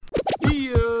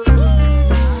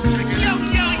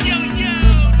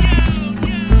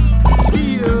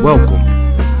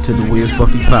Where's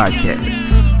Buffy podcast,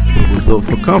 where we're built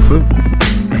for comfort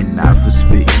and not for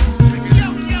speed.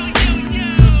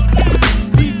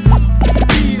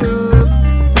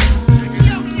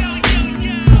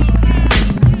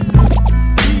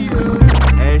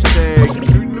 Hashtag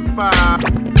shooting the five.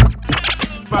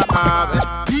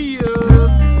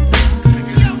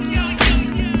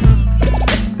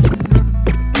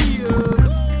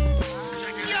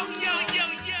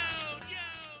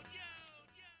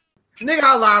 Nigga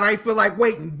out loud, I ain't feel like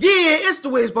waiting. Yeah, it's the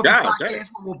Where's Buffy podcast,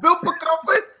 where we're built for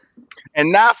comfort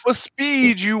and not for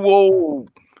speed, you old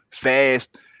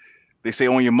fast. They say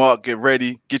on your mark, get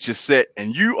ready, get your set,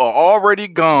 and you are already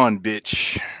gone,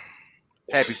 bitch.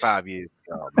 Happy 5 years,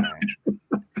 man.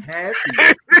 Happy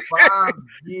 5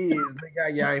 years,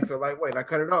 nigga. Yeah, I ain't feel like waiting. I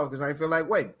cut it off because I ain't feel like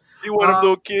waiting. You want them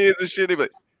little kids and shit? They be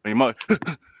like, hey, mark. You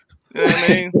know what I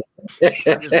mean? I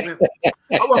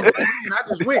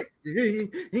just went.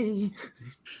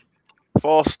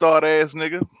 False start ass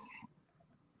nigga.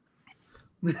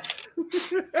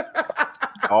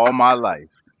 All my life.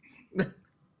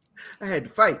 I had to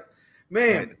fight.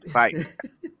 Man.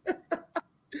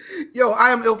 Yo,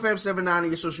 I am IlFam79,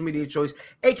 your social media choice,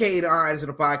 aka the Irons of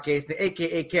the podcast, the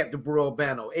aka Captain Bru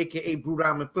Albano, aka Brew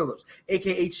Diamond Phillips,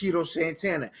 aka Cheeto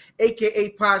Santana, aka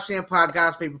Pod Sham Pod,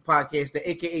 God's favorite podcast, the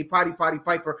aka Potty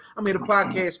Piper. I'm here to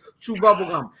podcast Chew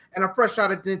Bubblegum, and I'm fresh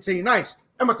out of Dente Nice.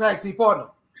 I'm a tag team partner.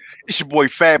 It's your boy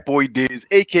Fat Boy Dizz,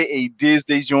 aka Dizz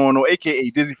DeJourno, aka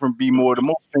Dizzy from B More. The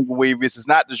most finger wave is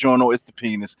not the journal, it's the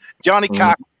penis. Johnny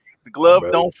Cock, the glove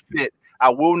don't fit. I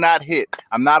will not hit.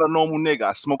 I'm not a normal nigga.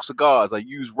 I smoke cigars. I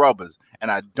use rubbers, and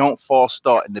I don't false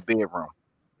start in the bedroom.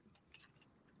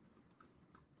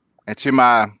 And to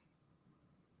my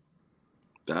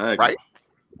right,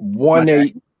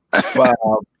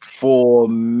 1854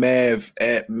 Mav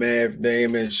at Mav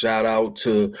Damon. Shout out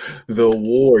to the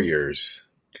Warriors.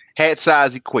 Hat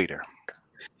size equator.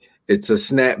 It's a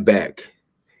snapback,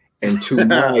 and to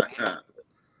my.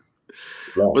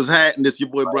 What's happening? This your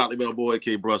boy Broccoli Bell Boy,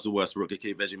 aka Russell Westbrook,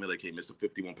 aka Veggie Miller, aka Mr.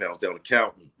 51 pounds down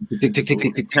counting.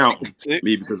 Counting.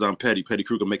 Me because I'm petty. Petty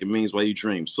Kruger making memes while you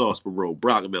dream. Sauce Barreau,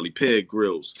 Broccoli Belly, Peg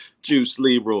Grills, Juice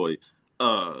Leroy,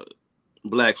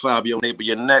 Black Fabio, neighbor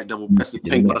your neck, double breasted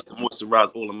pink luster, moisturize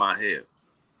all of my hair.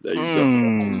 There you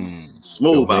go.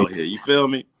 Smooth out here. You feel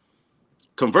me?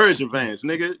 Conversion vans,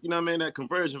 nigga. You know what I mean? That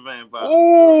conversion van vibe.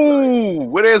 Ooh,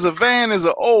 where there's a van, there's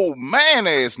an old man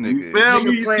ass nigga.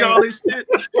 You feel me? Shit.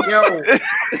 Yo,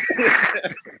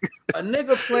 a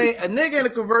nigga in a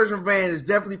conversion van is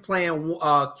definitely playing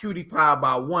Cutie Pie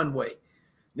by One Way.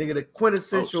 Nigga, the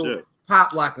quintessential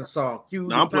pop locking song.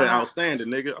 Cutie I'm playing Pie. Outstanding,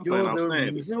 nigga. I'm playing Outstanding.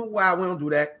 The reason why we don't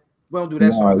do that. We don't do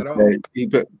that song at all. Boom,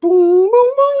 boom, boom, boom.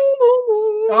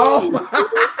 Oh my!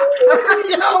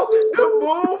 Yo,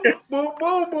 boom,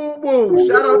 boom, boom, boom.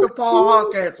 Shout out to Paul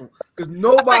Hardcastle, because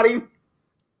nobody.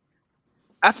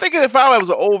 I think if I was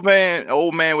an old man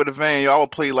with a van, I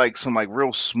would play like some like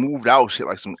real smoothed out shit,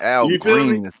 like some Al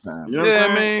Green this time. You know what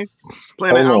I mean?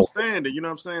 Playing Outstanding. You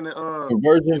know what I'm saying?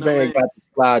 Conversion van got the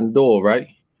sliding door, right?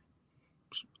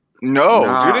 No,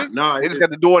 they just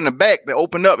got the door in the back that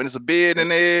opened up, and it's a bed in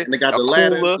there. And they got the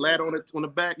ladder on the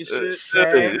back and shit.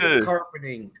 Shag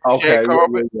carpeting. Okay,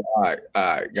 carpet. Yeah. All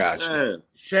right, gotcha.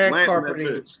 Shag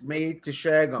carpeting made to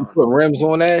shag on. You put rims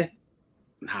on that?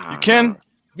 Nah, you can.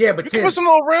 Yeah, but you can put some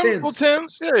little rims, little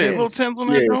Tims. Yeah, little Tims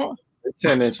on that joint.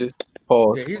 10 inches.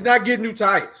 Pause. Yeah, he's not getting new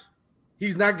tires.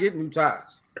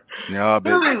 Yeah,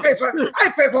 I ain't pay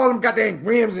for all them goddamn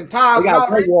rims and tires.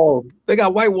 They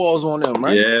got white walls on them,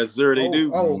 right? Yeah, sir, they do.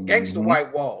 Oh, gangster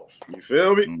white walls. You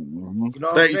feel me? Mm-hmm. You know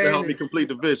what Thanks I'm saying? to help me complete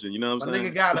the vision. You know what I'm saying? My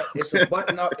nigga got it's a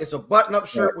button up. It's a button up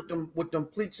shirt with them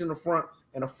pleats in the front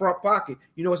and a front pocket.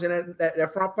 You know what's in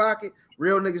that front pocket?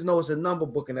 Real niggas know it's a number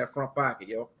book in that front pocket,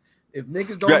 yo. If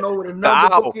niggas don't know what a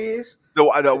number book is,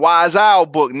 the Wise Owl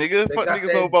book, nigga. Fuck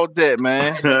niggas know about that,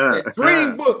 man. That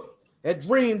dream book. That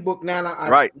dream book. Now,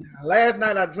 last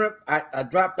night I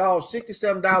dropped off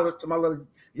 $67 to my little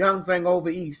young thing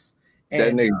over east. And,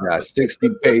 that nigga got 60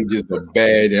 pages of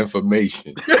bad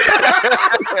information.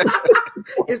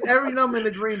 It's every number in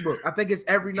the dream book. I think it's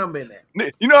every number in there.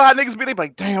 You know how niggas be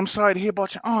like, damn, I'm sorry to hear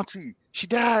about your auntie. She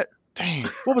died. Damn,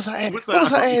 what was her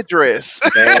address?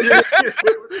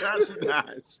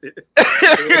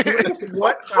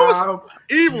 What time?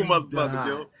 Evil motherfucker,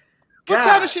 yo. What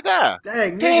time did she die?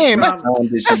 Damn, that's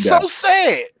so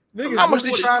sad. Niggas how much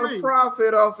did she trying to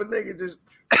profit off a nigga just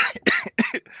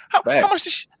how much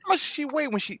did she weigh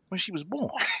when she was born?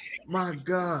 My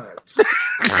God.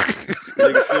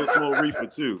 Niggas still smoke reefer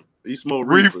too. He smoke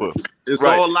reefer. It's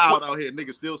all loud out here.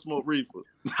 Niggas still smoke reefer.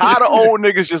 How the old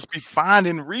niggas just be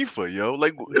finding reefer, yo?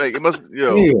 Like it must,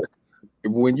 yo. Yeah.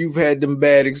 when you've had them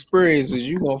bad experiences,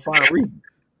 you gonna find reason.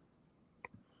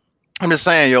 I'm just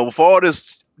saying, yo, with all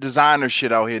this designer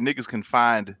shit out here, niggas can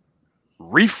find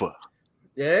reefer.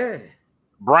 Yeah.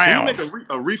 Brown. Can you make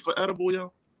a reefer edible,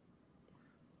 yo?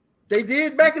 They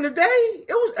did back in the day. It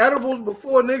was edibles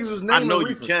before niggas was naming. I know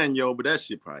reefer. you can, yo, but that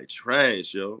shit probably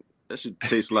trash, yo. That shit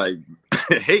tastes like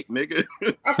hate, nigga.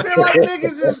 I feel like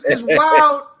niggas is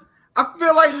wild. I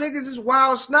feel like niggas is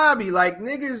wild snobby. Like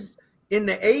niggas in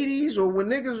the 80s or when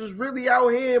niggas was really out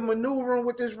here maneuvering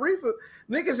with this reefer,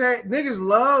 niggas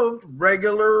loved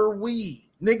regular weed.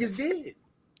 Niggas did.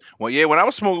 Well, yeah, when I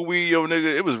was smoking weed, yo,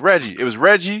 nigga, it was Reggie. It was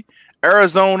Reggie,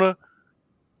 Arizona,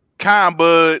 Con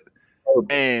Bud,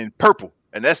 and Purple.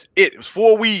 And that's it. It was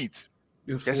 4 weeds.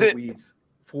 That's it. Weeds.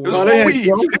 It was 4 weeds.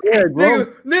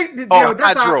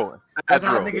 That's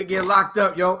how nigga get locked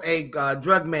up, yo. Hey,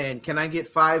 drug man, can I get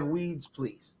 5 weeds,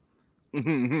 please? 5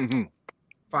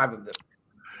 of them.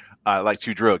 Like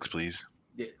 2 drugs, please.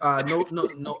 Yeah, no.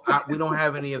 We don't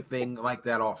have anything like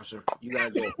that, officer. You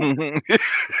gotta go. You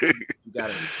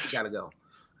gotta go.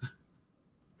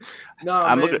 No,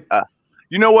 I'm man. looking.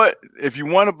 You know what? If you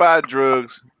want to buy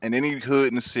drugs in any hood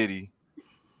in the city,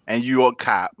 and you a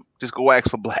cop, just go ask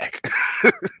for black.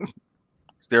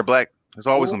 They're black. There's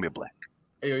always gonna be a black.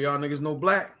 Hey, y'all niggas know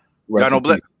black. Y'all know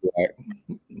black.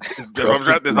 It's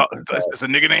a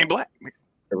nigga named Black.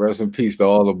 Rest in peace to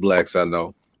all the blacks I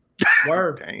know.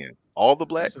 Word. Dang. All the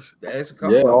blacks.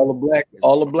 All the blacks.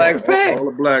 All the blacks. All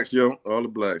the blacks, yo. All the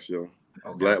blacks, yo.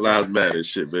 Okay. Black Lives Matter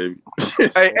shit, baby.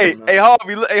 hey,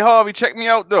 Harvey, check me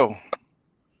out though.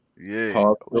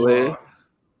 Yeah.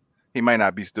 He might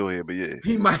not be still here, but yeah.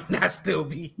 He might not still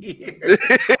be here.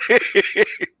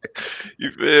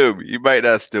 You feel me? He might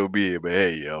not still be here, but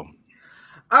hey, yo.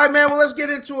 All right, man. Well, let's get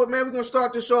into it, man. We're going to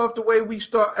start this off the way we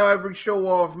start every show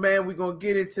off, man. We're going to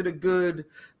get into the good,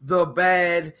 the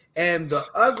bad, and the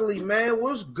ugly, man.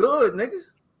 What's good, nigga?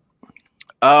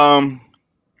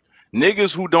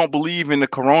 Niggas who don't believe in the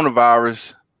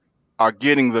coronavirus are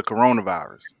getting the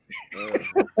coronavirus.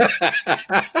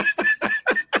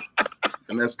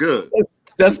 And that's good.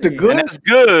 That's the good. And that's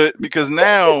good because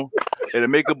now it'll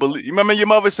make a believe. You remember your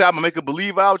mother said, "I'm gonna make a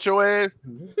believer out your ass."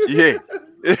 Yeah,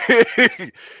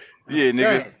 yeah,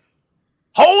 nigga. Dang.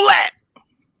 Hold that.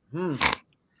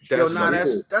 Yo,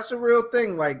 that's a real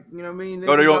thing. Like, you know what I mean? You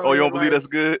don't believe that's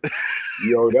good?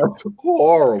 Yo, that's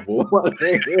horrible.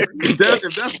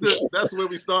 That's where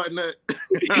we starting at.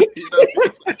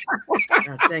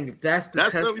 I think if that's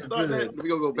where we starting at, we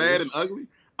gonna go bad and ugly.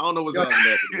 I don't know what's happening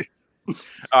after. All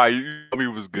right, you told me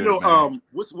it was good. You know, man.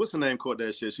 What's her name called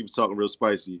that shit? She was talking real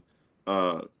spicy.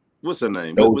 What's her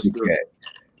name?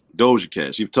 Doja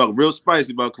Cat. She was talking real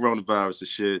spicy about coronavirus and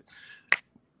shit.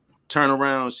 Turn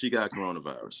around, she got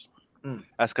coronavirus.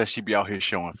 That's because she be out here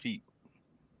showing feet.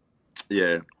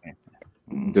 Yeah.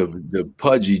 The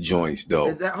pudgy joints though.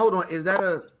 Is that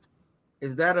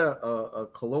a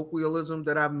colloquialism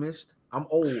that I missed? I'm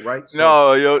old, right? So,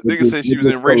 no, yo, nigga said she was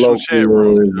in racial chat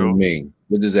room.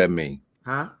 What does that mean?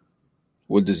 Huh?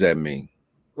 What does that mean?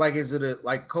 Like, is it a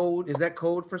code? Is that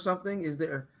code for something? Is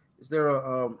there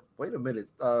a wait a minute?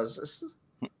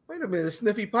 Wait a minute,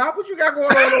 Sniffy Pop, what you got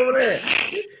going on over there?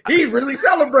 He's really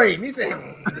celebrating. He said,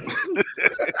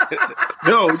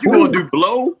 "Yo, you gonna do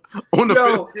blow on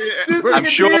the?" I'm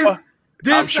sure.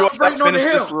 I'm sure if I finish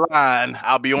this line,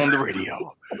 I'll be on the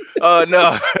radio.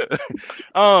 No.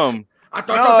 I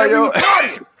thought we were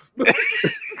partying.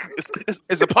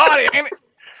 It's a party, ain't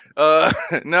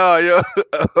it? No, yo.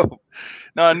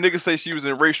 No, nigga say she was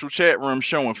in racial chat room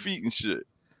showing feet and shit.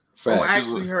 Oh,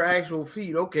 actually, her actual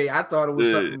feet. Okay, I thought it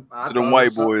was something. To the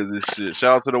white boys and shit.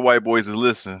 Shout out to the white boys that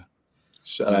listen.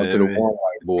 Shout out to the one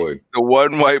white boy. The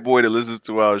one white boy that listens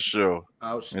to our show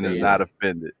and is not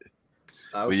offended.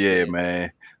 But yeah,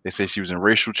 man. They say she was in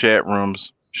racial chat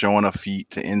rooms showing her feet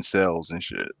to incels and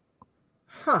shit.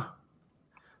 Huh.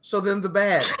 So then the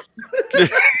bad.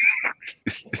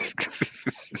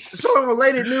 So in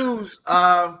related news,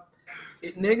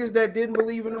 niggas that didn't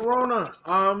believe in the Rona.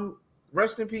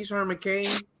 Rest in peace, Herman Cain.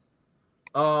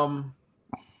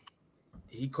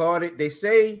 He caught it. They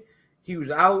say he was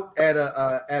out at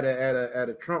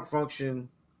a Trump function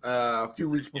a few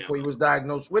weeks before he was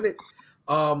diagnosed with it.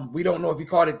 We don't know if he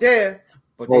caught it there.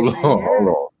 But hold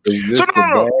on. Is this the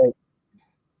bad?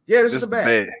 Yeah, this is the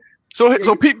bad.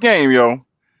 So peep game, yo.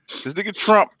 This nigga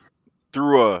Trump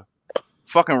threw a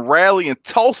fucking rally in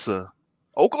Tulsa,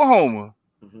 Oklahoma,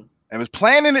 and was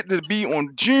planning it to be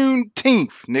on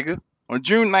Juneteenth, nigga. On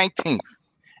June 19th.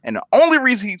 And the only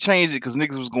reason he changed it because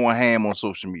niggas was going ham on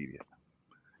social media.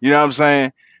 You know what I'm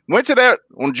saying? Went to that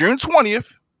on June 20th,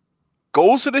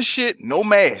 goes to the shit, no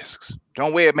masks.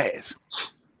 Don't wear a mask.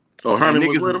 Oh, Herman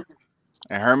was with him?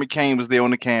 And Herman Cain was there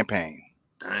on the campaign.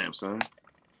 Damn, son.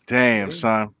 Damn,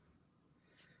 son.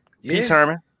 Yeah. Peace,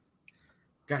 Herman.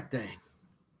 God dang.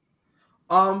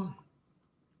 I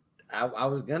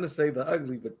was gonna say the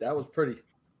ugly, but that was pretty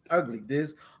ugly,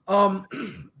 Dizz.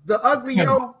 The ugly,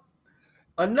 yo,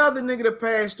 another nigga that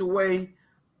passed away,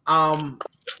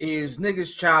 is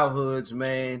niggas' childhoods,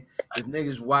 man. If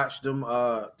niggas watch them,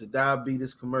 the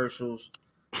diabetes commercials,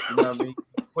 you know what I mean?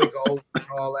 Quaker Oats and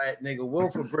all that, nigga.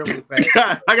 Wilford Brimley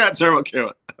passed. I got turbo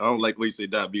camera. I don't like when you say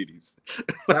diabetes.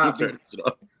 Diabetes.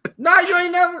 Nah, you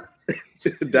ain't never.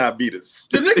 Diabetes.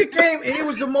 The nigga came and it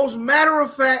was the most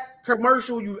matter-of-fact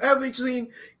commercial you ever seen.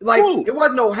 Like, it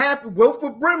wasn't no happy.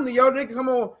 Wilford Brimley, yo, nigga, come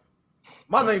on.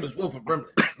 My name is Wilford Brimley,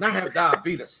 and I have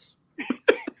diabetes.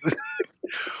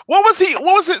 What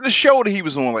was it the show that he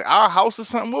was on? Like Our House or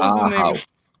something? What was his name?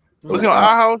 Was he on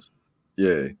Our House?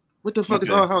 Yeah. What the fuck is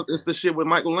Our House? It's the shit with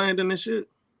Michael Landon and shit?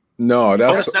 No,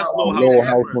 that's Little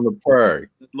House on the Prairie.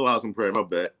 That's Little House on the Prairie, my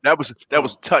bad. That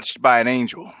was Touched by an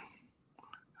Angel.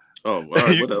 Oh, all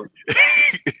right, whatever.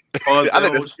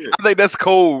 I think that's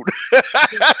cold.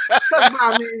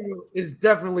 It's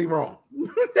definitely wrong.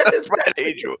 That's right,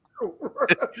 Angel.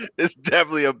 It's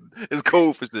definitely it's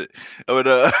cold for shit. But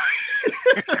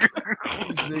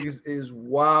these niggas is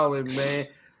wilding, man.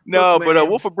 No, look, but man,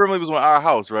 Wilford Brimley was on Our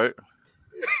House, right?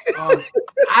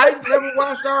 I never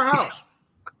watched Our House.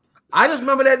 I just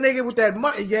remember that nigga with that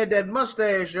he had that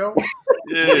mustache, yo.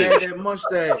 Yeah. He had that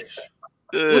mustache.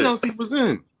 Yeah. What else he was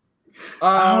in?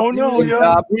 I don't know, yo.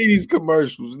 Diabetes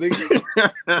commercials, nigga.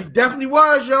 He definitely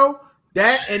was, yo.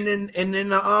 That and then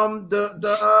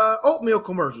the oatmeal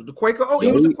commercial, the Quaker Oats.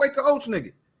 He was the Quaker Oats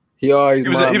nigga. He always he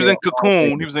was in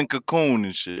Cocoon. He was in Cocoon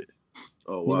and shit.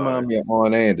 Oh, He wow. remind me of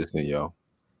Arn Anderson, yo.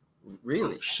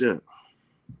 Really? Shit.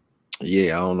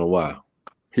 Yeah, I don't know why.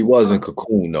 He was in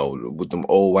Cocoon though, with them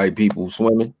old white people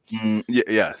swimming. Yeah,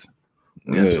 yes.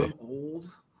 Yeah. Old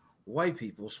white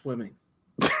people swimming.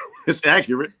 It's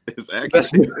accurate. It's accurate.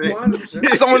 That's it.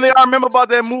 100%. Someone I remember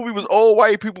about that movie was old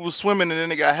white people was swimming and then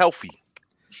they got healthy.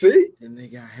 See? And they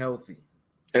got healthy.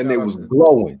 And they was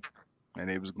glowing. And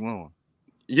they was glowing.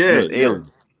 Yeah, was yeah.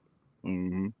 alien.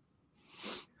 Mm-hmm.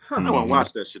 Huh. I want to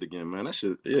watch that shit again, man. That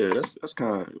shit, yeah, that's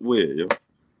kind of weird, yo.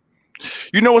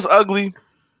 You know what's ugly?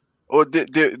 Or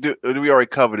did we already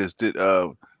cover this? Did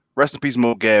rest in peace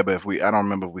Mo Gabba? I don't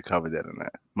remember if we covered that or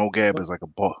not. Mo Gabba is like a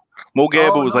ball. Mo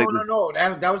Gabba was no.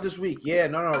 That was this week. Yeah,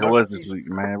 no. That was this week,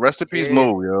 man. Rest in peace, Yeah.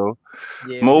 Mo, yo.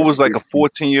 Yeah, Mo was like a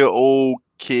 14-year-old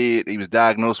kid. He was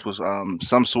diagnosed with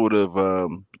some sort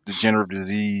of degenerative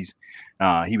disease.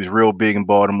 He was real big in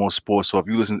Baltimore sports. So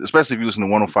especially if you listen to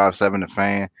 105.7 The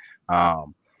Fan,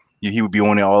 he would be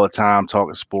on there all the time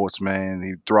talking sports, man.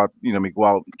 He go out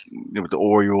with the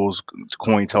Orioles,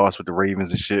 coin toss with the Ravens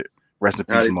and shit. Rest in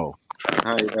peace, Mo.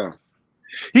 How you doing?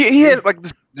 He had like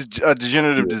this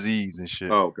degenerative disease and shit.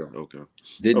 Oh, okay.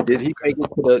 Did he make it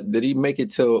to Did he make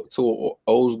it to an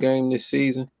O's game this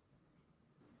season?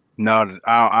 No,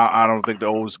 I don't think the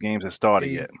O's games have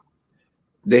started yet.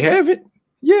 They haven't.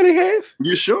 Yeah, they have.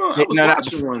 You sure? I was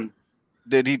watching one.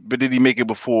 Did he make it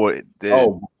before?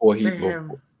 Before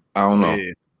I don't know.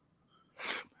 Yeah.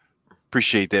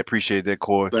 Appreciate that,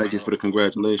 Corey. Thank you for the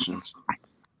congratulations.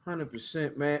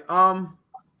 100%, man.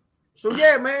 So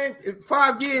yeah, man,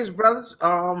 5 years, brothers.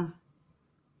 How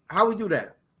we do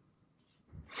that?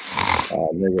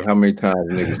 Nigga, how many times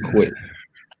niggas quit?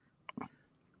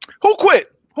 Who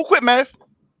quit? Who quit, Mav?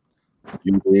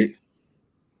 You did.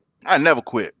 I never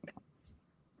quit.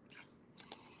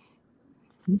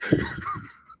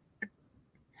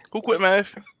 Who quit,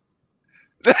 Mav?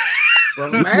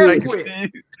 Well, Mav quit.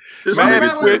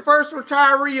 Mav was the first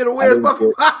retiree of the Where's Buffy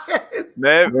podcast.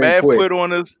 Mav quit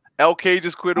on us. LK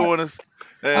just quit on us.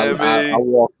 I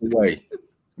walked away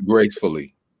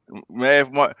gracefully.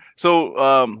 Mav, so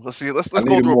let's see. Let's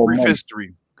go through a brief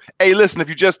history. Hey, listen, if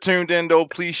you just tuned in though,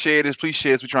 please share this. We're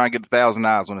trying to get 1,000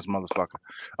 eyes on this motherfucker.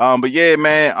 But yeah,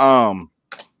 man.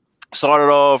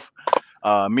 Started off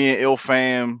me and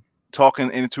Ilfam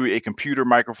talking into a computer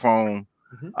microphone,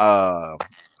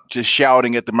 just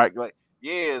shouting at the mic like,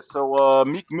 yeah, so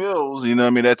Meek Mills, you know what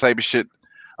I mean, that type of shit.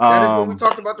 That is what we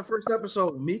talked about the first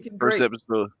episode. Meek and Drake. First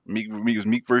episode, Meek was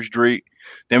Meek versus Drake.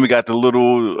 Then we got the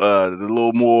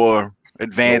little more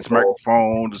advanced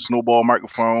microphone, the Snowball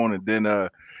microphone, and then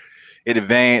it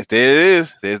advanced. There it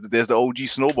is. There's the OG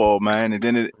Snowball, man. And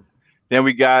then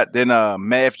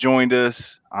Math joined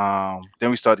us.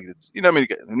 Then we started to get, you know what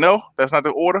I mean? No, that's not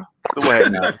the order.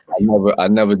 I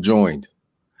never joined.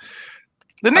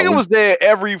 The nigga was there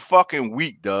every fucking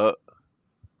week, dog.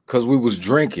 Cause we was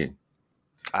drinking.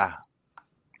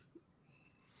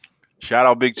 Shout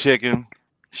out Big Chicken.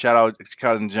 Shout out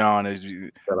Cousin John.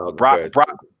 Brock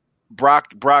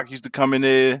used to come in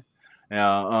there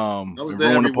and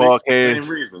ruin the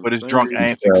podcast with his drunk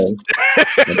antics.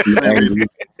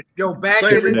 Yo, back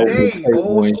in the day,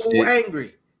 old school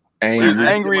angry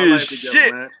as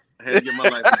shit. I had to get my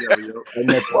life together, yo.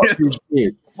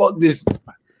 Fuck this.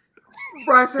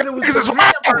 Brian said it was the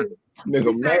hamburgers.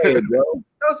 Nigga mad, yo.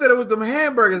 Y'all said it was them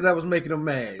hamburgers that was making him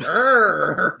mad.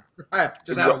 I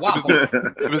just had a whopper.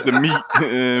 It was the meat. You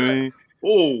know what I mean?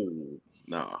 Oh,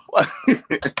 nah.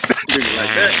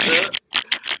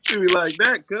 You be like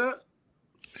that, cut.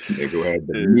 Nigga had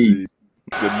the meat.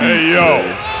 Hey, yo.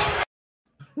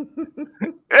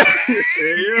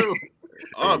 Hey, yo.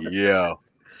 Yeah.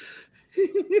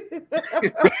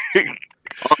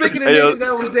 Speaking of niggas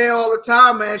that was there all the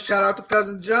time, man, shout out to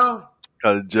Cousin John.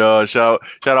 Cousin John, shout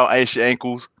out Ancient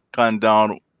Ankles, Cousin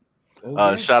Donald.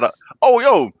 Yes. Shout out. Oh,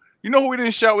 yo, you know who we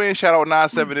didn't shout? We didn't shout out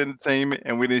 9-7 Entertainment,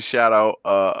 and we didn't shout out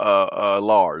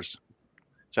Lars.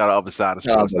 Shout out Upper Side of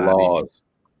Sports.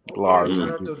 Lars. Shout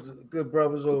out to the good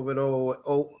brothers over at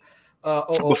OOS.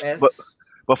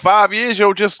 But 5 years,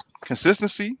 yo, just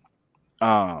consistency.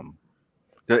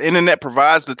 The internet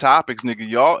provides the topics, nigga.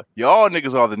 Y'all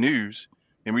niggas are the news,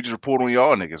 and we just report on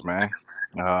y'all niggas, man.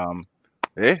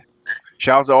 Yeah.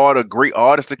 Shouts to all the great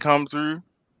artists that come through.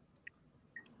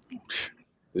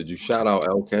 Did you shout out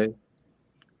LK?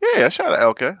 Yeah, I shout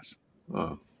out LK.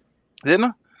 Didn't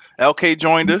I? LK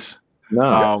joined us. No,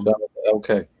 shout out to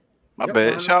LK. My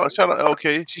bad. Shout out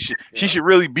LK. She should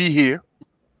really be here.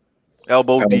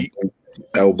 Elbow deep.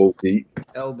 I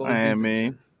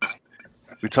mean,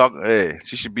 we talk. Hey,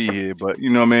 she should be here, but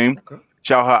you know what I mean. Okay.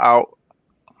 Shout her out.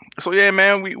 So yeah,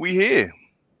 man, we here.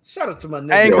 Shout out to my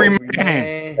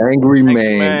nigga. Angry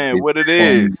man. What it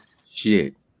is?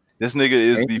 Shit. This nigga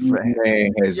is Angry the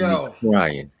man has me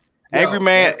crying. Angry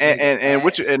man and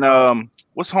what's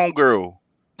homegirl?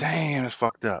 Damn, it's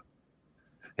fucked up.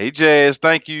 Hey Jazz,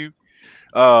 thank you.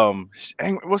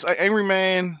 Angry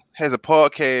Man has a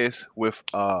podcast with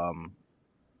oh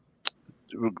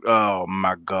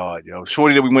my god, yo,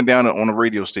 shorty that we went down on the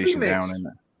radio station V-Mix. Down in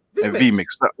there.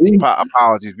 V-Mix.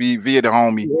 Apologies, V the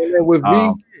homie. Yeah, with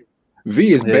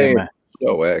V is bad. Man.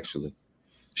 Oh, actually,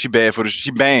 she bad for she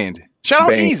banned. Shout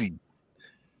out Easy.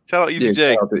 Shout out Easy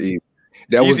J.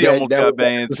 That Easy almost got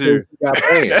banned too.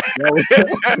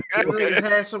 Niggas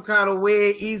had some kind of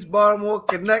weird East Baltimore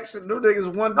connection. Them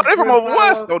niggas won. No, they from over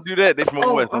West. Don't do that. They from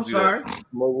over West. I'm sorry.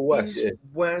 From over West. East,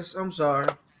 West. I'm sorry.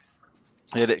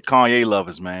 Yeah, that Kanye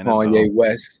lovers, man. That's Kanye all.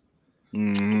 West.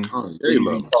 Mm-hmm.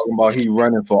 Talking about he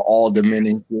running for alderman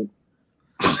and shit.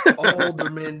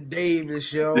 Alderman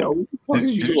Davis, yo. Yo, what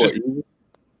is you doing?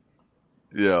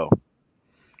 Yo,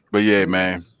 but yeah,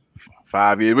 man.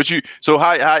 5 years. But so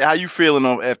how you feeling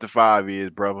after 5 years,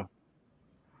 brother?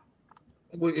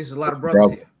 Well, it's a lot of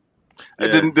brothers here. Yeah.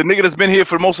 The nigga that's been here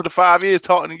for most of the 5 years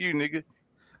talking to you, nigga.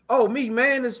 Oh, me,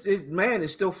 man,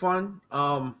 it's still fun.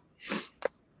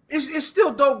 It's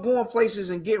still dope going places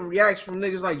and getting reactions from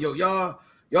niggas like, yo, y'all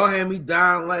had me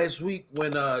down last week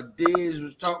when Dizz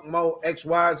was talking about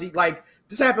XYZ. Like,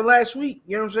 this happened last week,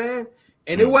 you know what I'm saying?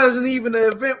 And it wasn't even an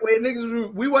event where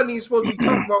niggas we wasn't even supposed to be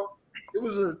talking about. It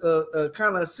was a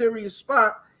kind of a serious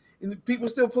spot, and people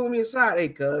still pulling me aside. Hey,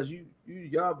 cuz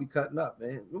y'all be cutting up,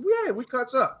 man. Yeah, we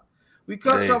cuts up. We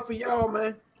cuts up for y'all,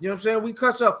 man. You know what I'm saying? We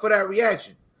cuts up for that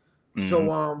reaction. Mm-hmm.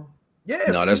 So yeah.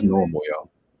 No, that's normal, y'all.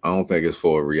 I don't think it's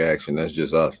for a reaction. That's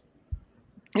just us.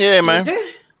 Yeah, man.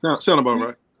 Yeah. Sound about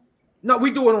right. No, we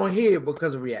do it on here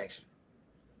because of reaction.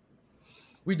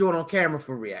 We do it on camera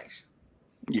for reaction.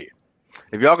 Yeah.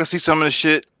 If y'all can see some of the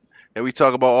shit that we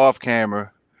talk about off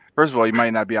camera, first of all, you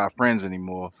might not be our friends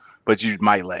anymore, but you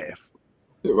might laugh.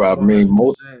 I mean,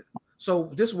 most.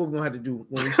 So this is what we're gonna have to do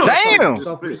when we damn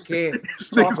stuff we can't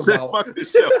talk about.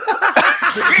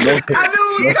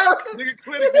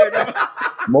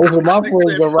 Most of my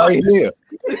friends are right here.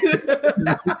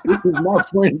 This is my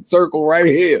friend circle right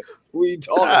here. What are you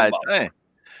talking about? Dang.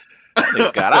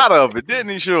 He got out of it, didn't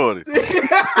he, shorty?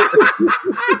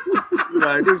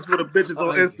 Like, this is for the bitches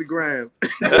on Instagram.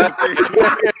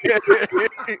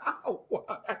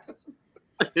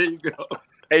 Here you go.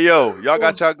 Hey, yo, y'all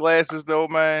got y'all glasses though,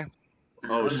 man?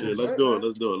 Oh shit, let's do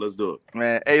it.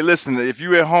 Man, hey, listen, if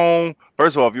you at home,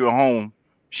 first of all, if you're at home,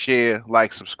 share,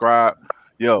 like, subscribe.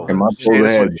 Yo,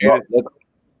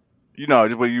 you know,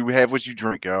 you have what you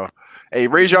drink, y'all. Hey,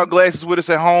 raise y'all glasses with us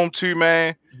at home too,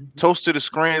 man. Toast to the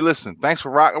screen. Listen, thanks for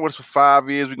rocking with us for 5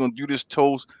 years. We're gonna do this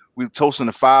toast. We're toasting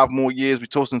to 5 more years. We're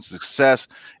toasting success.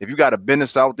 If you got a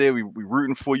business out there, we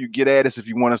rooting for you. Get at us if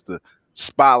you want us to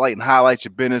spotlight and highlight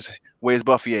your business. Where's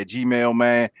Buffy at Gmail,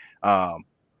 man?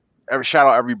 shout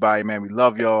out everybody, man. We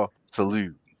love y'all.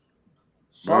 Salute.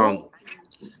 Bong.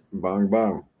 Bong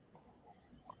bong.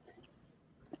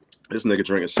 This nigga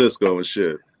drinking Cisco and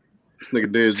shit. This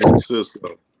nigga Dizz drinking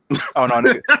Cisco. Oh no,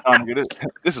 nigga,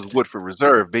 this is Woodford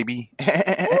Reserve, baby.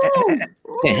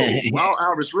 Wild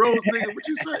Irish Rose, nigga. What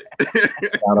you say?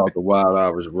 Shout out to Wild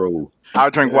Irish Rose. I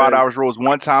drank Wild Irish Rose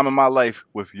one time in my life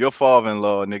with your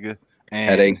father-in-law, nigga. And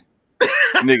Headache.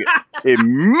 Nigga,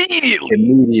 immediate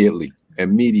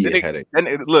nigga, headache. And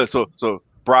look, so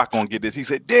Brock gonna get this. He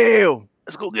said, Dale,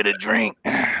 let's go get a drink.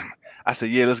 I said,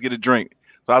 yeah, let's get a drink.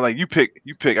 So I was like, you pick. I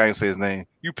ain't gonna say his name.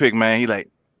 You pick, man. He like,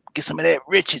 get some of that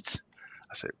Richards.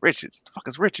 I said, Richards? The fuck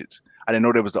is Richards? I didn't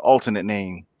know there was the alternate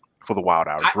name for the Wild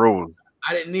Irish Rose.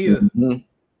 I didn't either. Mm-hmm.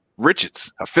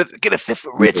 Richards. Get a fifth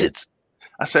of Richards.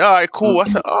 I said, all right, cool. I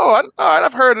said, all right,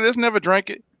 I've heard of this, never drank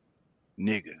it.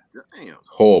 Nigga. Damn.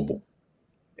 Horrible.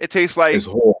 It tastes like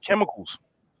chemicals.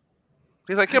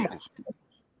 Tastes like chemicals.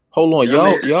 Hold on,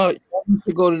 y'all used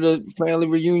to go to the family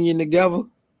reunion together?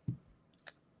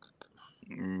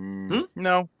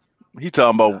 No. He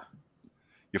talking about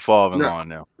your father-in-law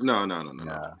now. No.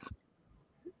 No.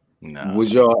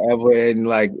 Was y'all ever in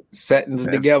like settings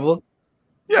together?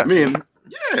 Yeah. I mean,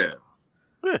 yeah.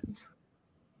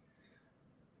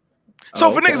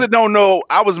 So for niggas that don't know,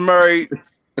 I was married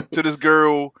to this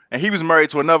girl, and he was married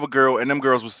to another girl, and them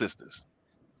girls were sisters.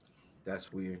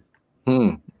 That's weird.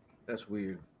 That's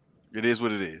weird. It is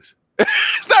what it is.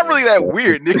 It's not really that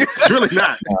weird, nigga. It's really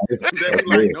not. They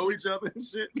like know each other and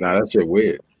shit. Nah, that shit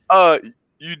weird.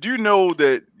 You do know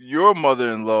that your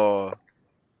mother-in-law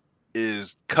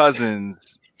is cousins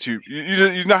to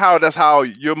you know how that's how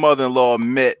your mother-in-law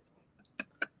met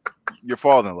your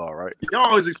father-in-law, right? Y'all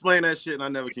always explain that shit and I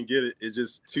never can get it. It's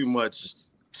just too much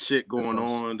shit going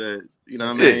on that, you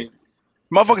know what I mean?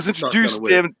 Motherfuckers introduce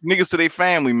them niggas to their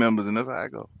family members, and that's how I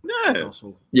go.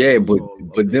 Yeah,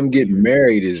 but them getting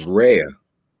married is rare.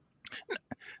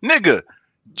 Nigga,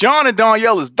 John and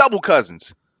Danielle is double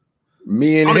cousins.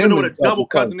 Me and I don't him even know what a double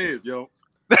cousin is, yo.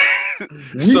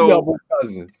 We double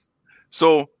cousins.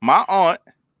 So my aunt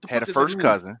had a first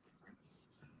cousin,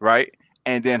 right?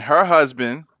 And then her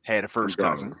husband had a first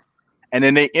cousin, and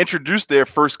then they introduced their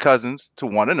first cousins to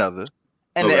one another,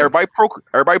 and then everybody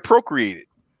procreated,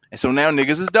 and so now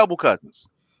niggas is double cousins.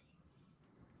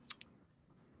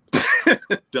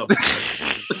 Double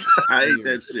cousins. I hate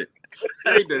that shit.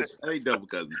 I hate double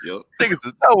cousins, yo. Niggas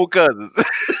is double cousins.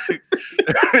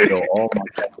 Yo, all my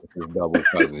cousins is double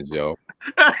cousins, yo.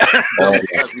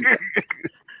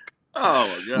 Oh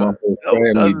my god. My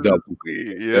family double.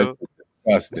 Yeah.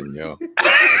 Disgusting, yo.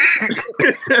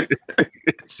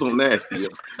 So nasty,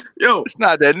 yo. It's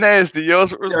not that nasty, yo.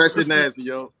 It's nasty,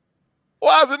 yo.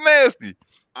 Why is it nasty?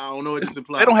 I don't know. It just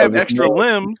implies they don't have extra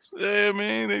limbs. Yeah,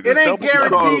 man. It ain't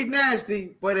guaranteed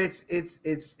nasty, but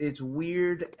it's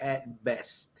weird at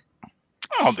best. I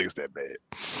don't think it's that bad.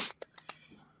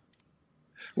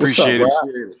 Appreciate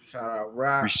it. Shout out,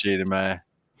 Rob. Appreciate it, man.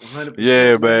 100%.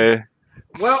 Yeah, man.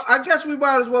 Well, I guess we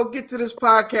might as well get to this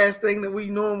podcast thing that we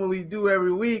normally do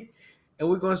every week, and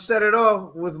we're gonna set it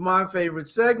off with my favorite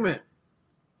segment,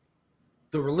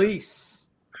 the release.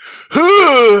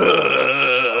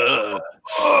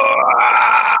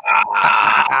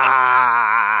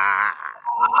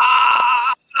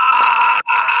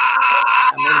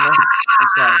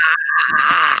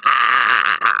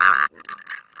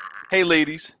 Hey,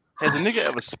 ladies, has a nigga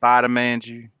ever Spider-Man'd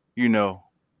you? You know,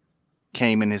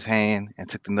 came in his hand and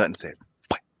took the nut and said,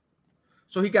 "What?"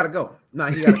 So he gotta go.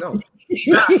 Nah, he gotta go.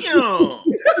 He got Dizzy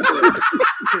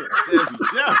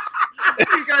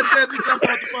jump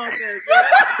out the podcast.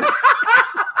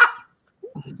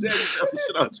 Dizzy jump the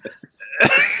shit out.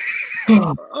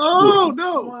 Oh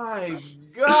no! My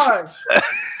gosh.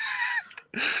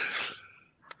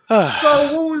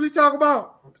 So what was we talking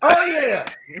about? Oh yeah.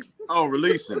 Oh,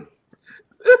 releasing.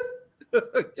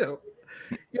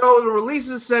 Yo, the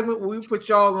releases segment where we put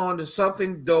y'all on to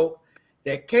something dope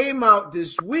that came out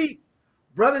this week.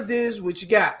 Brother Dizz, what you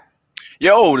got?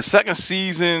 Yo, the second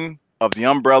season of The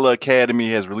Umbrella Academy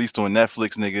has released on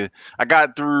Netflix, nigga.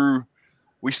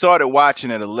 We started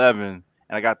watching at 11, and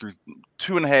I got through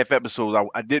 2.5 episodes.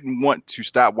 I didn't want to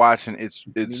stop watching. It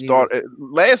started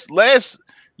last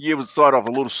year was started off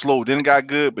a little slow, then it got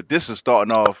good, but this is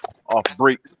starting off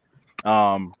break.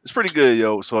 It's pretty good,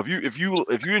 yo. So if you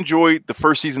enjoyed the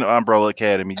first season of Umbrella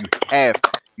Academy,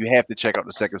 you have to check out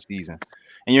the second season,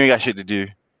 and you ain't got shit to do.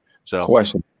 So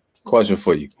question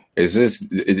for you: Is this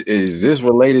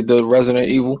related to Resident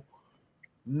Evil?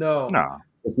 No,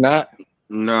 it's not.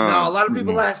 No, a lot of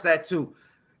people ask that too.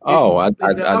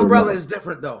 The Umbrella is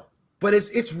different though, but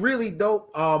it's really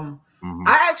dope.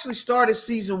 I actually started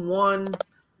season 1,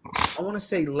 I want to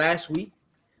say last week.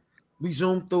 We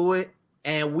zoomed through it,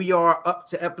 and we are up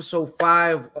to episode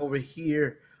 5 over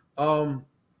here.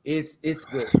 It's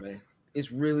good, man.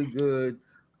 It's really good.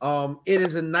 It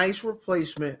is a nice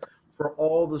replacement for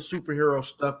all the superhero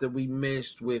stuff that we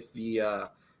missed with the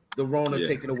Rona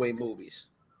taking away movies.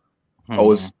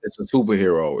 Oh, it's a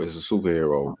superhero. It's a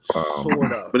superhero.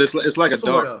 Sort of. But it's like a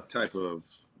Sort dark type of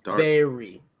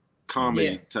very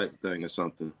comedy type thing or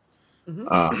something.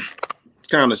 Mm-hmm.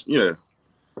 Kind of,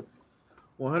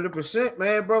 100%,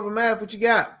 man. Brother Math, what you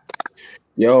got?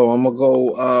 Yo, I'm gonna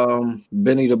go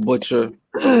Benny the Butcher,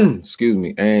 excuse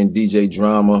me, and DJ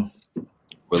Drama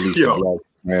released the Black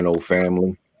Soprano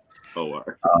Family. Oh, all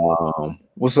right.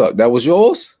 What's up? That was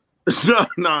yours? No.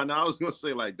 I was gonna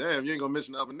say, like, damn, you ain't gonna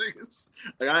mention other niggas.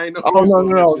 Like, I ain't know.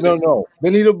 Oh, no.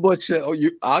 Benny the Butcher. Oh,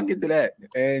 I'll get to that.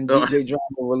 And DJ Drama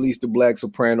released the Black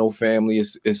Soprano Family.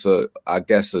 I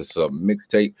guess it's a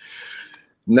mixtape.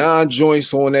 9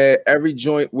 joints on there. Every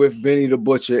joint with Benny the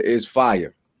Butcher is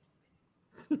fire.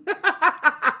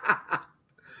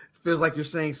 Feels like you're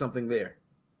saying something there.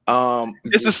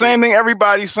 It's the same thing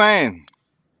everybody's saying.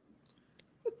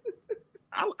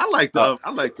 I like the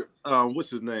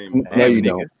what's his name? No, you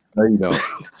don't. No,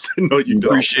 you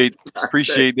don't.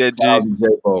 Appreciate that, J.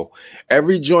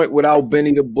 Every joint without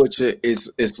Benny the Butcher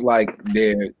it's like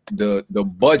the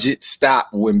budget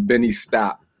stopped when Benny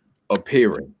stopped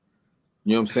appearing.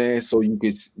 You know what I'm saying? So you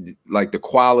could like the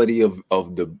quality of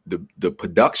the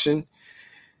production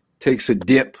takes a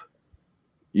dip.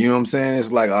 You know what I'm saying?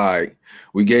 It's like, all right,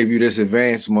 we gave you this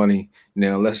advance money.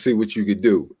 Now let's see what you could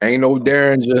do. Ain't no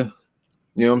Derringer.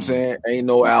 You know what I'm saying? Ain't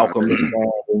no Alchemist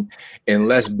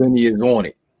unless Benny is on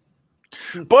it.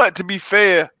 But to be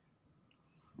fair,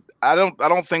 I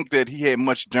don't think that he had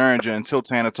much Derringer until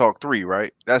Tana Talk 3,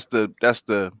 right? That's the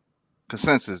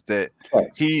consensus that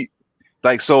he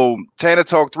like. So Tana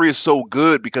Talk 3 is so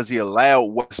good because he allowed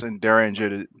Wes and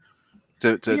Derringer to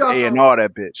A&R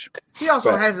that bitch. He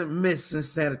also hasn't missed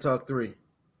since Tana Talk 3.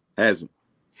 Hasn't.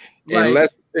 Unless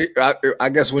I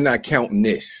guess we're not counting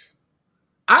this.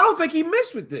 I don't think he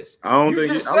missed with this. I don't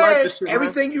think just said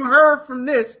everything you heard from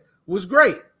this was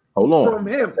great. Hold on. From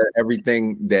him.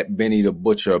 Everything that Benny the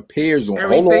Butcher appears on.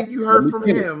 Everything you heard from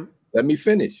him. Let me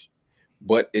finish.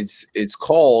 But it's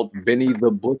called Benny the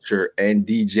Butcher and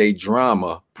DJ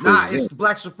Drama. It's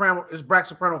Black Soprano. It's Black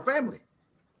Soprano Family.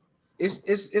 It's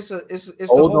the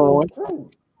whole crew.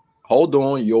 Hold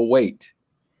on, you'll wait.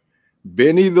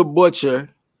 Benny the Butcher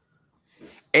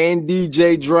and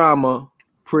DJ Drama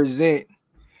present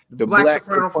the Black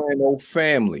Soprano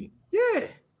Family. Yeah.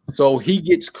 So he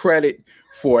gets credit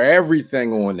for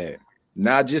everything on there,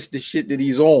 not just the shit that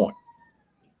he's on.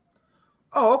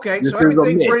 Oh, okay. So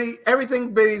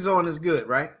everything Benny's on is good,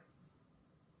 right?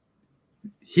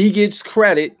 He gets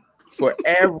credit for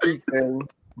everything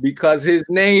because his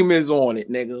name is on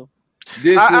it, nigga.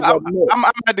 I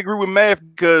might agree with Mav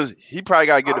because he probably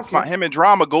got to get him and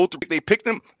Drama go through. They picked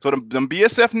them, so them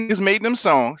BSF niggas made them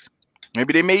songs.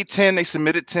 Maybe they made 10, they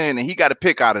submitted 10, and he got to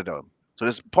pick out of them. So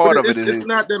this part of it is it's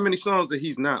not that many songs that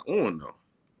he's not on though.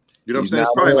 You know what I'm saying?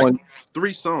 It's probably like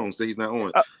 3 songs that he's not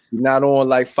on. He's not on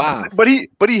like 5. But he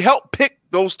helped pick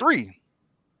those 3.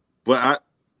 But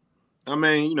I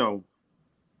mean, he's not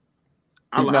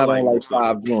on like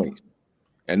 5 joints.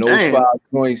 And those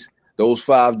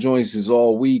 5 joints is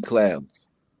all weed clouds.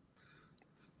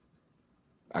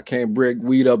 I can't break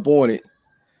weed up on it,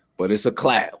 but it's a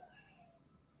cloud.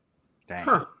 Dang.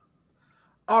 Huh.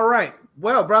 All right.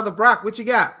 Well, Brother Brock, what you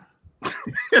got?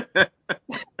 God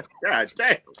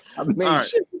damn. I mean,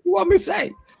 shit, what you want me to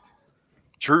say?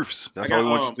 Truths. That's all we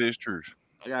want you to say is truth.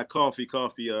 I got Coffee.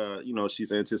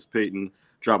 She's anticipating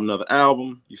dropping another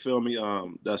album. You feel me?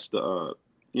 That's the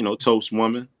Toast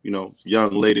Woman, young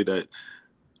lady that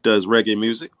does reggae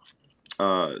music.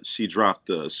 She dropped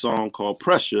a song called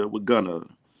Pressure with Gunna,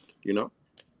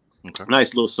 Okay.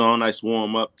 Nice little song, nice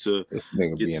warm up to this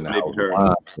nigga be in the house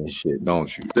whining and shit,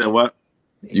 don't you? Say what?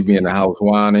 You be in the house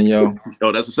whining, yo?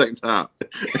 Yo, that's the second time.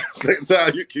 Second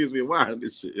time you accuse me of whining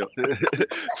this shit, yo.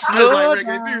 I like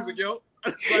reggae music, yo.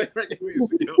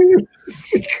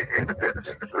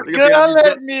 Girl,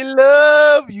 let me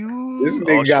love you. This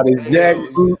nigga got his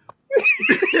jackfruit.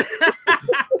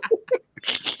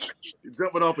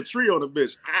 Jumping off a tree on a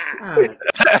bitch.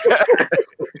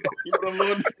 You know what I'm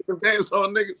doing? The dance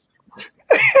on niggas.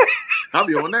 I'll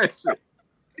be on that shit.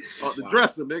 On the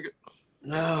dresser, nigga.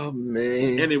 Oh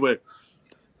man. Anyway,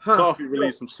 Coffee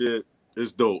released some shit.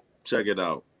 It's dope. Check it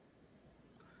out.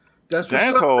 That's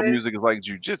dancehall music is like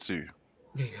jujitsu.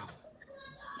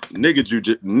 Nigga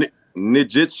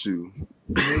jujitsu.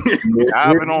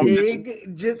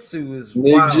 Nig Jitsu is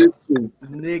wild.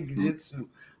 Nig Jitsu.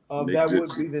 That would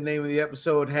be the name of the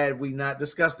episode had we not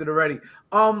discussed it already.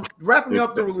 Wrapping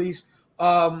up the release,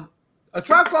 A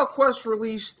Tribe Called Quest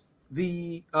released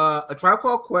the A Tribe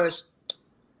Called Quest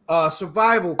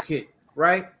survival kit,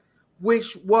 right?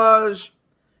 Which was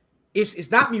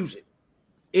it's not music.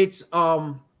 It's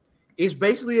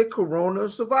basically a Corona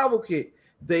survival kit.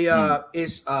 They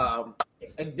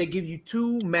they give you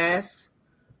 2 masks,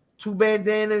 2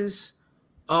 bandanas,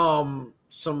 some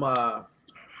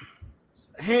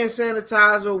hand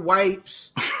sanitizer,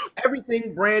 wipes,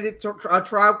 everything branded to A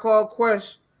Tribe Called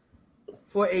Quest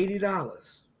for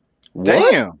 $80.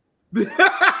 Damn.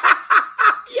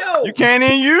 Yo, you can't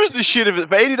even use the shit. If it's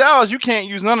for $80, you can't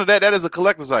use none of that. That is a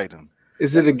collector's item.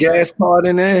 Is it a gas card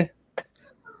in there?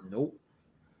 Nope.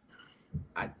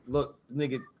 Look,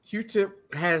 nigga,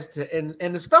 Q-Tip has to, and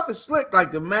the stuff is slick.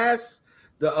 Like the masks,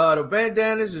 the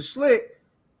bandanas are slick.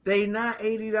 They not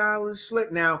 $80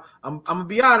 slick. Now, I'm gonna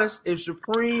be honest. If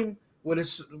Supreme would have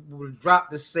dropped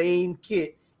the same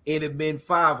kit, it'd have been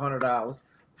 $500.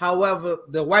 However,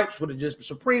 the wipes would have just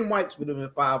Supreme wipes would have been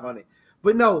 $500.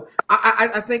 But no,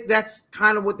 I think that's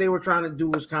kind of what they were trying to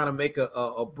do, is kind of make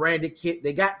a branded kit.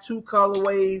 They got 2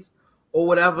 colorways or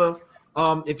whatever.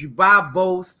 If you buy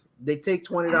both, they take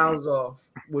 $20 off,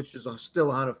 which is still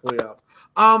 $140.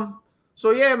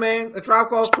 So yeah, man, A Tribe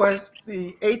Called Quest,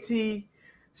 the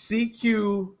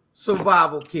ATCQ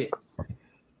survival kit.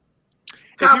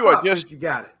 If you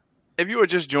got it. If you are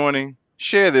just joining,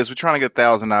 share this. We're trying to get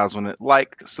 1,000 eyes on it.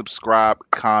 Like, subscribe,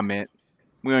 comment.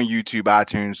 We're on YouTube,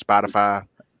 iTunes, Spotify,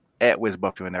 at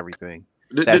Buffy and everything.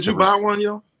 Did you buy one,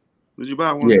 yo? Did you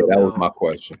buy one? Yeah, that was my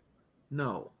question.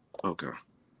 No. Okay.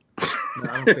 No,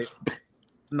 I don't pay.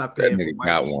 I'm not paying. That nigga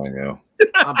got one, yo.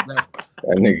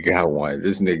 That nigga got one.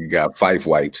 This nigga got 5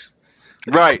 wipes.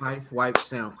 Right. 5 wipes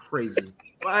sound crazy.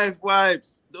 5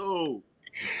 wipes. No.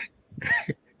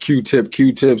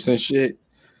 Q-tips and shit.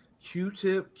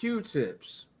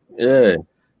 Q-tips. Yeah.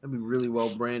 That'd be really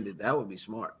well branded. That would be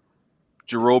smart.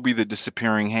 Jerobi the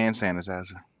disappearing hand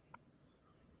sanitizer.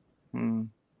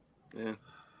 Yeah.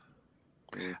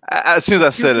 As soon as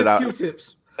I said it out.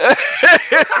 Q-tips. As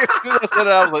soon as I said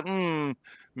it, I was like,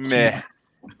 meh.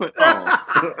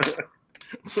 Oh.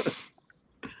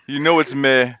 You know it's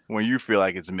meh when you feel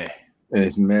like it's meh.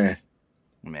 It's meh.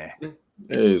 Meh. It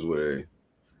is what it is.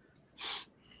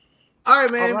 All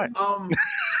right, man. All right.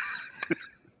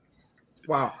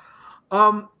 Wow.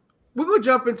 We're gonna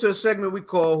jump into a segment we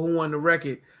call "Who Won the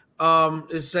Record."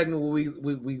 This segment where we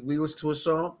listen to a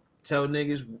song, tell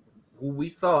niggas who we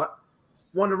thought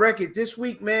won the record this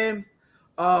week, man.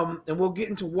 And we'll get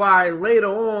into why later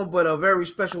on. But a very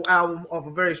special album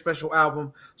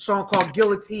song called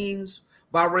 "Guillotines"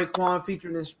 by Raekwon,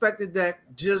 featuring Inspector Deck,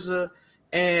 Dizz,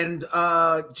 and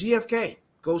GFK,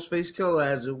 Ghostface Killer,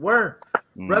 as it were.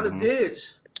 Brother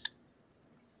Dizz,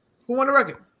 who won the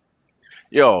record?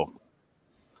 Yo,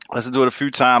 listened to it a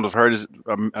few times. I've heard it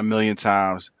a million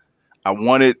times. I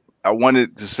wanted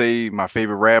to say my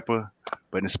favorite rapper,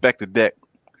 but Inspector Deck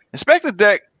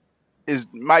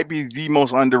might be the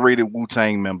most underrated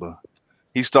Wu-Tang member.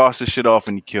 He starts the shit off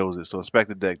and he kills it. So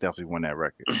Inspector Deck definitely won that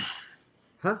record.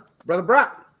 Huh, Brother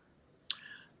Brock?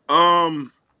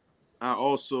 I'm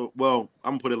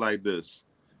gonna put it like this.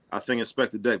 I think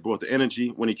Inspector Deck brought the energy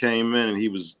when he came in and he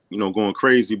was, going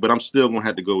crazy. But I'm still gonna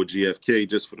have to go with GFK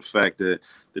just for the fact that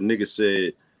the nigga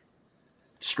said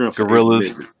strength for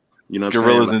Gorillas. midgets. You know what I'm saying?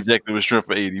 Gorillas like, injected with strength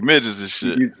for 80 midgets and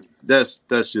shit. That's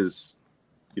just,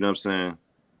 you know what I'm saying?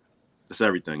 That's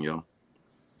everything, yo.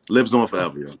 Lives on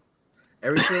forever, yo.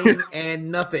 Everything and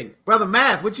nothing. Brother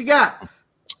Math, what you got?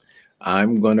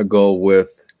 I'm gonna go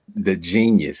with the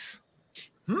Genius.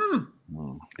 The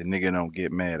nigga don't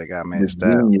get mad. I got mad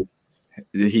style.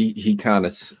 He kind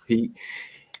of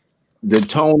the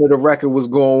tone of the record was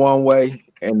going one way,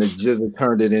 and the Jizz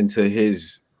turned it into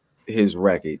his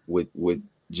record with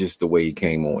just the way he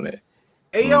came on it.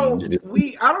 Hey yo,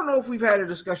 I don't know if we've had a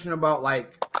discussion about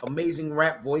like amazing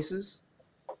rap voices,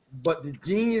 but the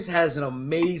Genius has an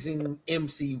amazing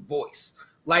MC voice.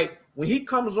 Like when he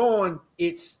comes on,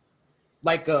 it's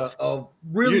like a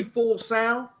really full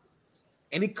sound.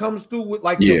 And he comes through with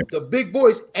like the big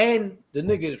voice, and the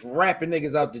nigga is rapping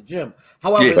niggas out the gym.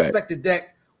 However, Inspector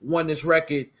Deck won this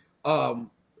record.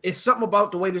 It's something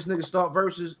about the way this nigga start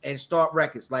verses and start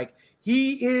records. Like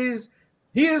he is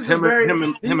him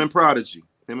and Prodigy.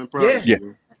 Yeah.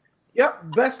 Yep.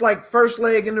 Best like first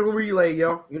leg in the relay,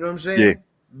 yo. You know what I'm saying? Yeah.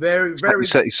 Very, very.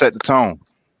 He set the tone.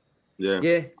 Yeah.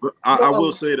 Yeah. But I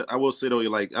will say though,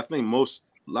 like I think a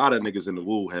lot of niggas in the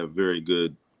Wu have very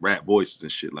good rap voices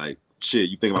and shit. Like shit.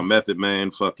 You think about Method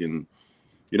Man, fucking,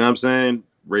 you know what I'm saying?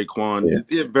 Raekwon,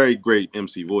 they're very great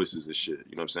MC voices and shit.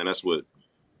 You know what I'm saying? That's what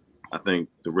I think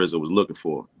the RZA was looking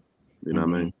for. You know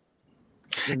what I mean?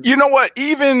 You know what?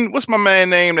 Even what's my man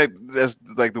name that's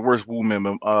like the worst Wu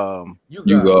member?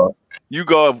 You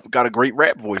got a great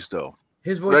rap voice though.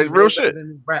 His voice is real shit.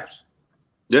 Than raps.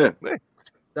 Yeah,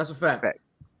 that's a fact.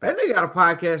 And they got a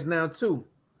podcast now too.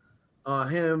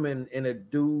 Him and a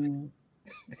dude.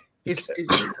 It's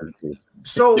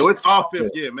so. Yo, it's all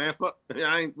fifth year, man. Fuck,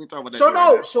 I ain't talking about that. So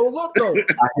no. So look though.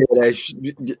 I hear that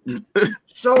shit.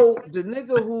 So the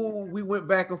nigga who we went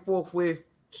back and forth with,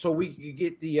 so we could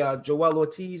get the Joel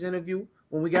Ortiz interview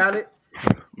when we got it.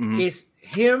 It's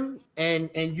him and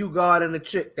you God and the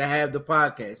chick that have the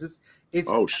podcast. It's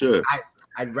oh shit.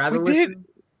 I'd rather listen.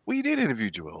 We did interview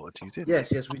Joel Ortiz.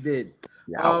 Yes, we did.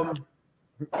 Yeah.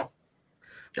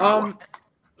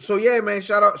 So yeah, man.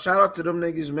 Shout out to them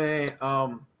niggas, man.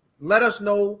 Let us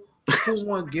know who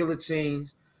won Guillotine.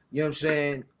 You know what I'm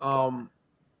saying?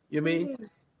 You mean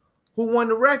who won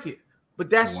the record? But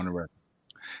that's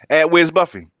where's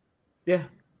Buffy? Yeah,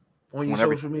 on your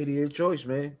social media choice,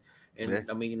 man. And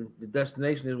I mean, the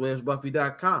destination is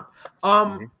where'sbuffy.com.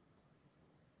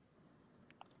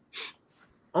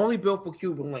 Only built for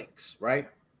Cuban Links, right?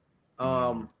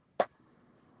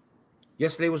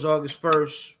 Yesterday was August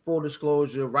 1st. Full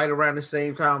disclosure, right around the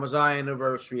same time as our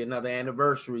anniversary. Another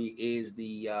anniversary is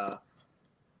it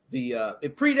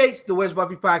predates the Where's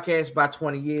Buffy podcast by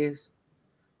 20 years.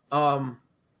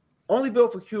 Only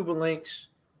built for Cuban Links.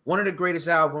 One of the greatest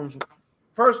albums.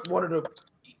 First, one of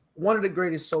the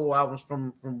greatest solo albums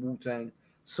from Wu-Tang.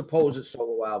 Supposed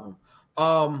solo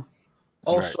album.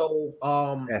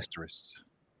 Asterisk.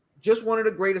 Just one of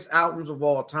the greatest albums of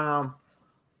all time.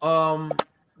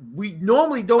 We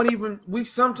normally don't even. We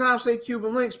sometimes say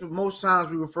Cuban Links, but most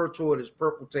times we refer to it as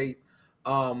Purple Tape.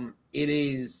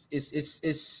 It's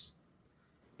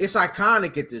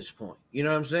iconic at this point. You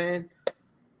know what I'm saying?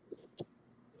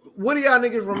 What do y'all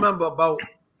niggas remember about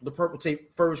the Purple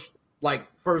Tape first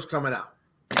coming out?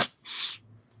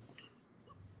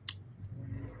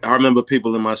 I remember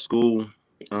people in my school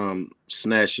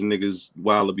snatching niggas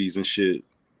wallabies and shit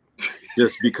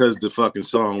just because the fucking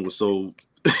song was so.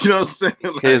 You know what I'm saying?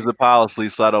 Like, here's the policy,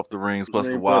 slide off the rings, plus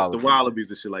the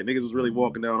wallabies and shit. Like niggas was really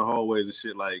walking down the hallways and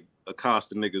shit, like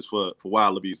accosting niggas for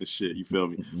wallabies and shit. You feel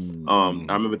me? I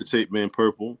remember the tape being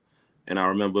purple, and I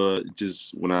remember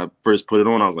just when I first put it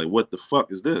on, I was like, "What the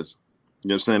fuck is this?" You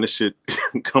know what I'm saying? This shit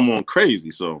come on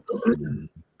crazy. So,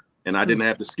 and I didn't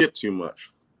have to skip too much.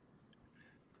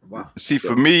 Wow. See,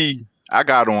 for me, I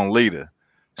got on later,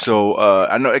 so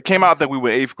I know it came out. I think we were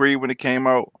 8th grade when it came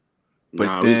out.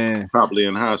 But then probably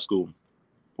in high school.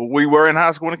 Well, we were in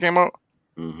high school when it came out.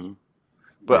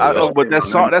 But but that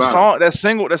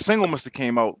single must have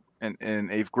came out in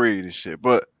 8th grade and shit.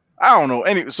 But I don't know.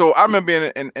 Anyway, so I remember being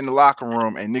in the locker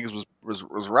room and niggas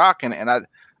was rocking, and I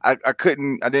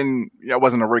wasn't a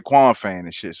Raekwon fan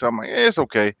and shit. So I'm like, yeah, it's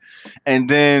okay. And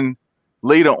then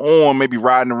later on, maybe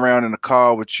riding around in the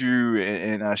car with you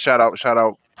and shout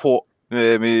out Port.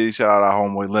 Yeah, shout out our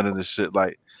homeboy Leonard and shit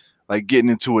like getting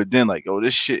into it then, like, oh,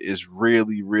 this shit is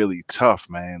really, really tough,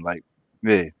 man. Like,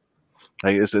 yeah.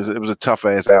 Like, it was a tough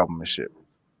ass album and shit.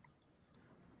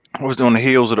 It was on the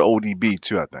heels of the ODB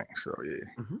too, I think. So yeah.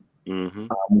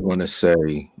 I'm gonna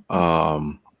say,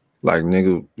 like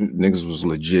niggas was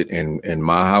legit in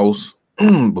my house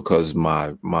because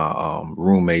my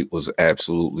roommate was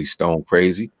absolutely stone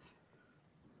crazy.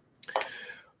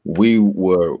 We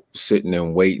were sitting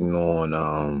and waiting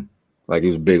on like he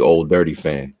was a big Old Dirty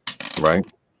fan. Right,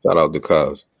 shout out to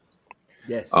Cuz.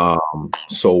 Yes.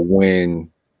 So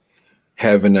when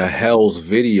Heaven or Hell's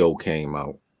video came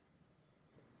out,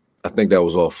 I think that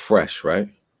was all Fresh, right?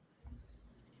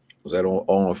 Was that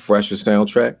on Fresh's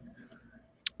soundtrack?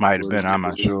 Might have been. I'm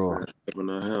not sure. Heaven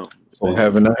or Hell. So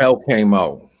Heaven or Hell came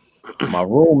out. My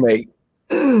roommate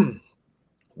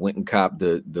went and copped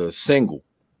the single,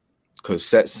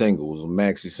 cassette single. It was a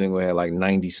maxi single. It had like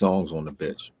 90 songs on the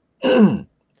bitch.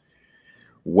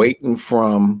 Waiting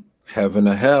from Heaven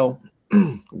or Hell,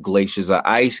 Glaciers of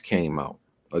Ice came out.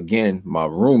 Again, my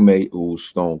roommate, who was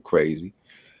stone crazy,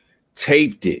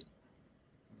 taped it.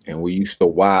 And we used to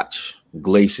watch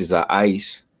Glaciers of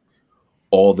Ice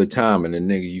all the time. And the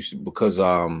nigga used to, because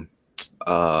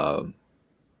was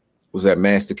that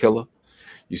Master Killer?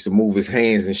 Used to move his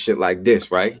hands and shit like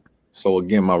this, right? So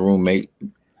again, my roommate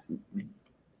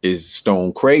is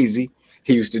stone crazy.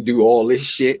 He used to do all this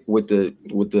shit with the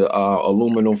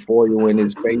aluminum foil in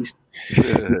his face.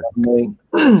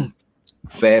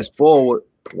 Fast forward,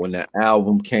 when the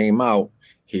album came out,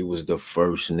 he was the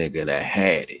first nigga that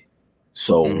had it.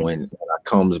 So when I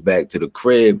comes back to the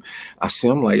crib, I see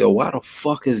him like, yo, why the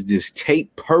fuck is this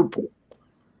tape purple?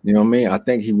 You know what I mean? I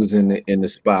think he was in the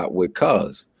spot with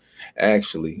Cuz,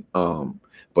 actually.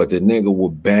 But the nigga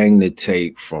would bang the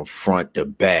tape from front to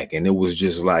back, and it was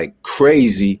just like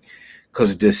crazy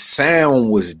because the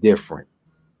sound was different.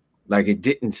 Like it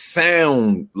didn't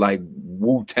sound like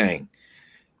Wu-Tang.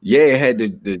 Yeah, it had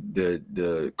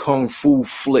the kung fu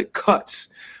flick cuts,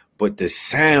 but the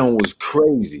sound was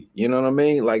crazy. You know what I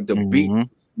mean? Like the beat was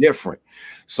different.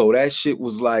 So that shit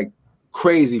was like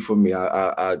crazy for me.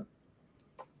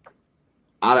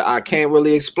 I can't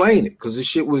really explain it because the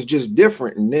shit was just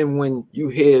different. And then when you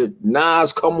hear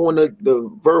Nas come on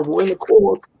the verbal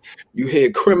intercourse, you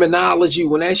hear Criminology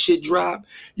when that shit drop,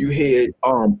 you hear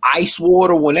Ice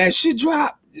Water when that shit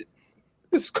drop,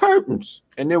 it's curtains.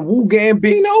 And then Wu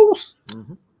Gambinos,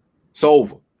 it's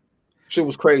over. Shit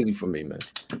was crazy for me, man.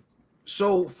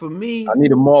 So for me, I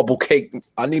need a marble cake.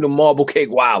 I need a marble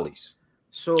cake Wiley's.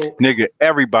 So nigga,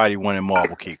 everybody wanted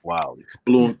marble cake Wiley's.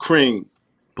 Blue and cream.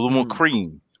 Blue and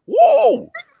cream. Whoa.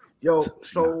 Yo,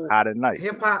 so hot at night.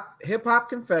 Hip hop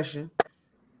confession.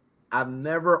 I've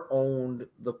never owned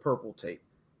the purple tape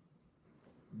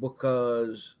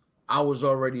because I was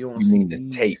already on. You mean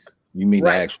CDs. the tape? You mean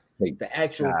right. the actual tape? The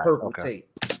actual purple tape.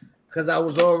 Because I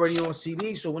was already on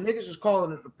CD. So when niggas was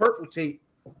calling it the purple tape,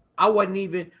 I wasn't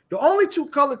even. The only two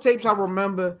color tapes I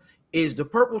remember is the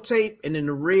purple tape and then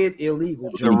the red illegal.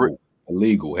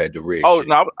 Illegal had the red. Oh shit.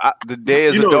 no! The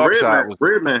There's a dark side.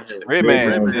 Red man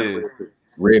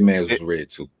was red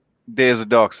too. There's a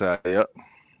dark side. Yep.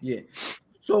 Yeah.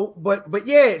 So, but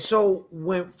yeah. So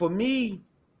when for me,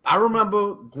 I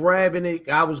remember grabbing it.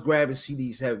 I was grabbing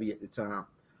CDs heavy at the time.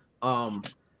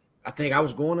 I think I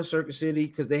was going to Circuit City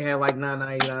because they had like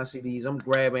 9.99 CDs. I'm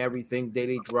grabbing everything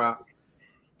they dropped,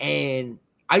 and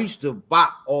I used to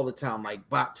bop all the time, like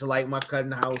bop to like my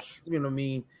cousin's house. You know what I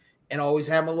mean? And I always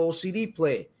had my little CD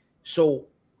player. So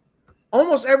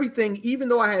almost everything, even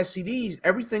though I had CDs,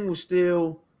 everything was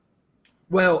still,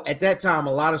 well, at that time,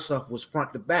 a lot of stuff was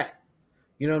front to back.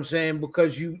 You know what I'm saying?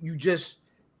 Because you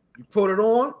put it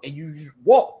on and you just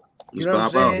walk. You know what I'm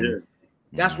saying? Yeah.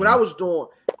 That's what I was doing.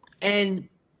 And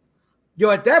yo,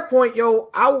 at that point, yo,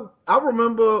 I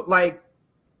remember like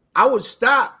I would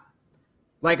stop.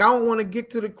 Like I don't want to get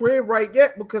to the crib right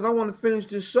yet because I want to finish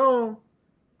this song.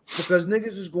 Because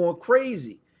niggas is going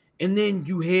crazy, and then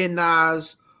you hear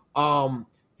Nas,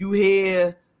 you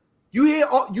hear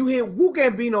Wu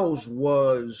Gambinos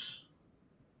was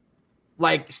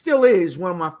like still is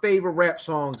one of my favorite rap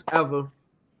songs ever.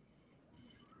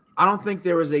 I don't think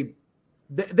there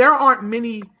aren't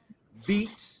many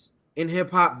beats in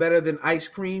hip hop better than Ice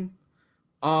Cream.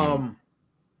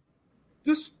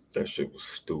 Just that shit was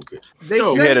stupid. They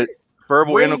had a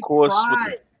verbal intercourse.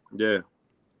 Yeah.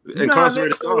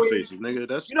 Incarcerated Scarfaces, nigga.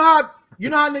 That's you know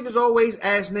how niggas always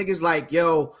ask niggas like,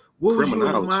 yo, what was you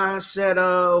in the mindset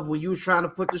of when you was trying to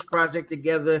put this project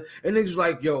together? And niggas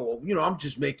like, yo, you know, I'm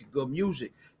just making good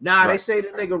music. Nah, They say the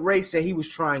nigga Ray said he was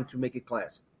trying to make it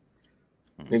classic.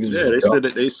 They said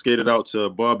that they skated out to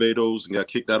Barbados and got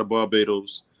kicked out of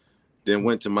Barbados, then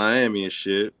went to Miami and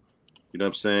shit. You know what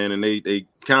I'm saying? And they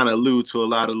kind of allude to a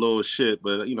lot of little shit,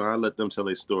 but you know, I let them tell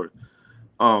their story.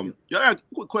 Yo, I got a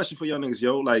quick question for y'all niggas,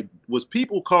 yo. Like, was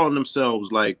people calling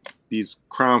themselves like these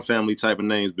crime family type of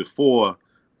names before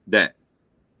that?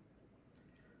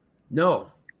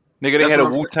 No. Nigga, they had a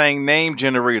Wu-Tang name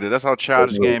generator. That's how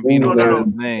Childish Gambino got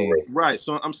his name. Right.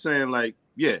 So I'm saying, like,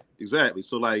 yeah, exactly.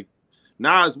 So like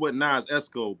Nas wasn't Nas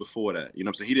Esco before that. You know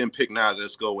what I'm saying? He didn't pick Nas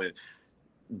Esco, and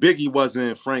Biggie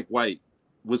wasn't Frank White.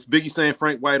 Was Biggie saying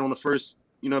Frank White on the first,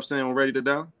 you know what I'm saying, on Ready to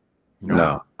Die?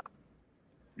 No.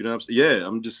 You know what I'm saying? Yeah,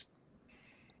 I'm just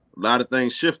a lot of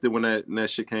things shifted when that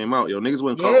shit came out. Yo, niggas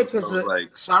wouldn't call because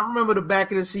like, so I remember the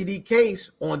back of the CD case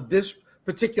on this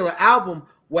particular album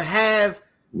would have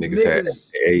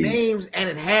niggas names and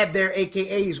it had their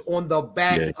AKAs on the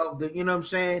back of the, you know what I'm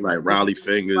saying? Like Raleigh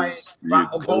Fingers,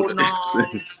 Golden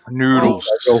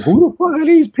Noodles. Yo, who the fuck are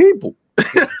these people?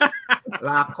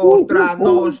 La Cosa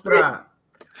Nostra.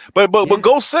 But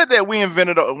Ghost said that we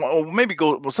invented, or maybe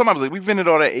Ghost. Well, sometimes like we invented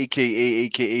all that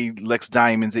AKA Lex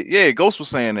Diamonds. Yeah, Ghost was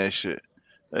saying that shit.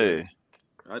 Hey,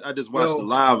 I just watched the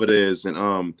live of this, and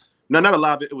no, not a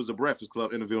live. It was a Breakfast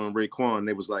Club interviewing Raekwon.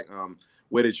 They was like,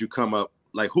 where did you come up?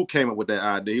 Like, who came up with that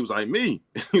idea? He was like, me.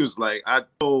 He was like, I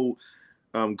told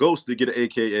Ghost to get an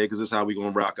AKA because this is how we gonna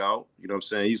rock out. You know what I'm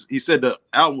saying? He said the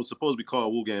album was supposed to be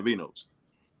called Wu Gambinos.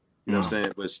 You know what I'm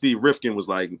saying? But Steve Rifkin was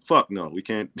like, fuck no, we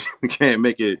can't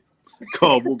make it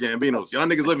called Wu Gambinos. Y'all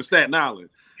niggas live in Staten Island.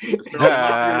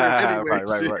 Right.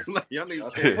 Like, y'all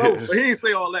niggas can't vote. But he didn't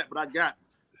say all that, but I got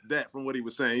that from what he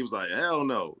was saying. He was like, hell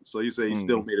no. So you say he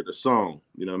still made it a song.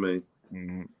 You know what I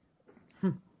mean?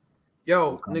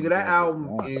 Yo, nigga, that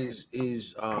album is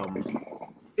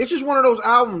it's just one of those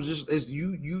albums. Is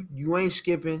you ain't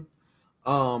skipping.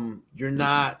 You're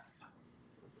not.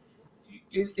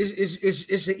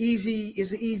 It's an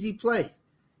easy play.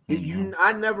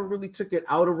 I never really took it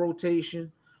out of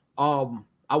rotation.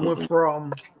 I went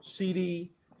from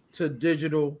CD to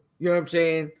digital. You know what I'm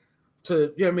saying?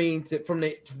 To you know what I mean?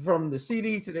 From the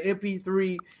CD to the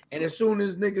MP3, and as soon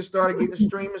as niggas started getting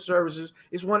streaming services,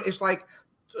 it's like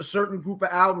a certain group of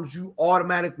albums you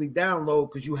automatically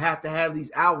download because you have to have these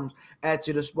albums at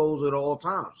your disposal at all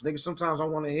times. Nigga, sometimes I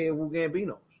want to hear Wu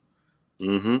Gambino's.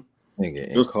 Nigga,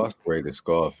 Incarcerated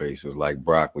Scarface is like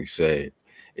Broccoli said,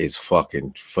 it's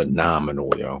fucking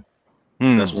phenomenal, yo.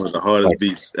 That's one of the hardest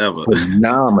beats ever.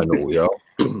 Phenomenal, yo.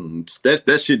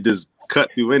 that shit just cut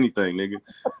through anything, nigga.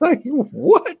 Like,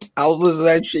 what? I was listening to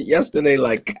that shit yesterday,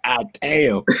 like, god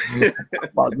damn.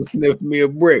 About to sniff me a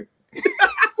brick.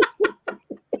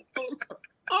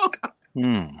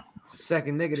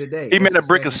 Second nigga today. He meant a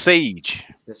brick of sage.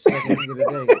 The second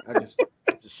nigga today.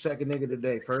 The second nigga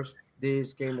today. First,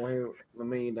 Dizz came on here. I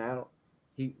mean, now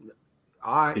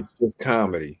all right. It's just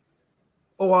comedy.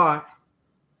 Oh, all right.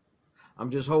 I'm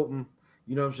just hoping.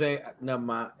 You know what I'm saying? Never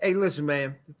mind. Hey, listen,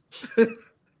 man.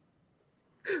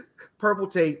 Purple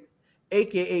Tape,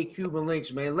 aka Cuban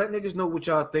Links, man. Let niggas know what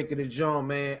y'all think of the John,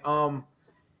 man.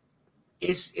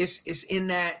 It's in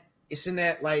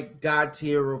that like God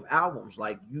tier of albums.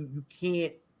 Like you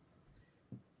can't.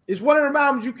 It's one of them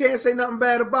albums you can't say nothing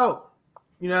bad about.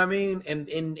 You know what I mean? And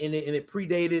it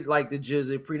predated like the Dizz.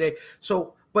 It predated.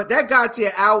 So, but that God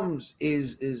tier albums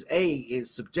is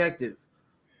subjective.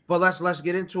 But let's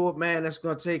get into it, man. That's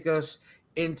gonna take us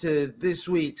into this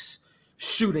week's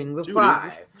Shooting the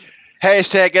Five.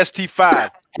 Hashtag ST5.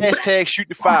 Hashtag Shoot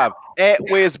the 5. At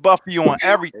Where's Buffy on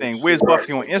everything. Where's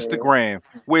Buffy on Instagram?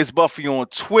 Where's Buffy on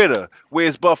Twitter?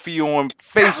 Where's Buffy on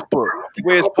Facebook?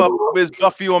 Where's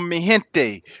Buffy on Mi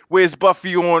Gente? Where's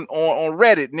Buffy on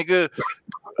Reddit, nigga?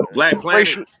 Black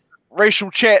Planet. Racial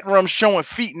chat room showing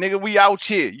feet, nigga. We out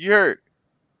here. You heard?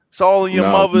 It's all in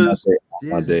your mother's.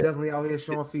 Dizz is definitely out here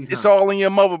showing feet. It's all in your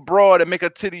mother bra that make her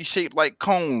titty shaped like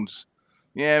cones.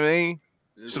 You know what I mean?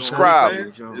 Subscribe.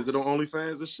 Is it on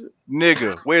OnlyFans and shit?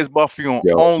 Nigga, where's Buffy on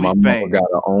OnlyFans? My mama OnlyFans? got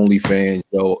an OnlyFans,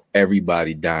 yo.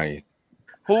 Everybody dying.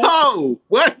 Who? Oh,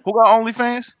 what? Who got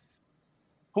OnlyFans?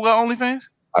 Who got OnlyFans?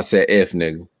 I said F,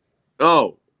 nigga.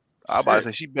 Oh. I about to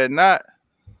say she better not.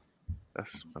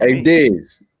 Hey,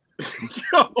 Dizz.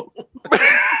 Yo.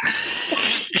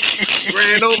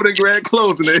 Ran over the grand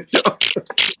closing it, yo.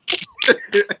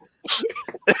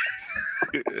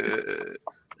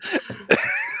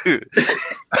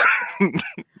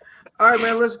 All right,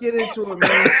 man, let's get into it,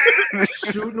 man.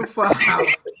 Shooting the 5.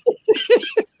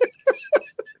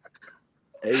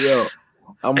 Hey, yo,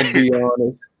 I'm gonna be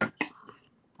honest.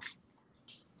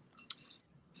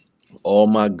 All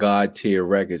my God tier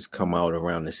records come out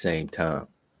around the same time.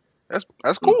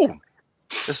 That's cool.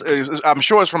 I'm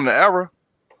sure it's from the era.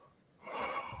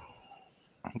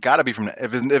 Gotta be from the.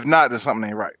 If not, then something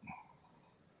ain't right.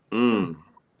 All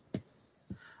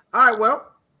right, well.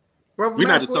 We're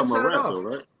not just talking about rap, though,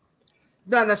 right?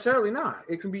 Not necessarily not.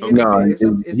 It can be anything.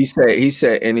 No, he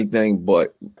said anything,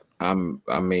 but I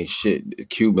mean, shit.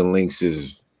 Cuban Links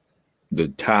is the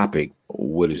topic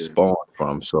what it spawned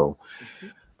from. So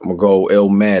I'm gonna go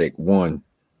Illmatic 1,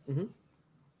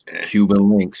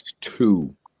 Cuban Links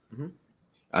 2.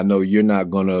 I know you're not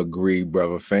gonna agree,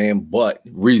 brother fam, but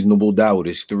Reasonable Doubt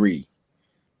is 3.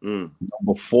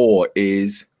 Number 4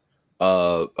 is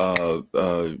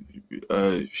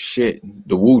shit,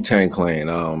 the Wu-Tang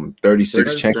Clan,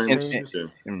 36 Chains.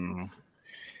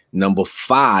 Number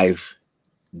 5,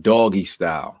 Doggy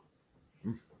Style.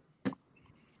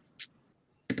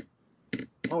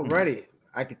 Alrighty,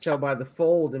 I could tell by the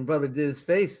fold in Brother Dizz's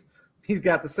face. He's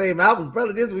got the same album.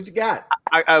 Brother Dizz, what you got?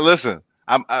 I listen.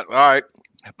 All right.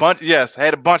 Yes, I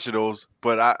had a bunch of those,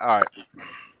 but all right.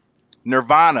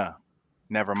 Nirvana,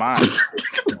 never mind.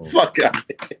 Fuck out.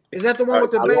 Is that the one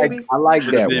with the baby? I like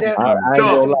that one. I ain't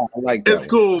gonna lie. I like that. It's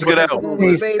cool. But that's the one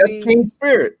with the baby. Team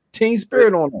Spirit. Team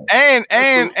Spirit on that.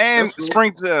 And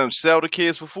Spring sell the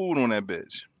kids for food on that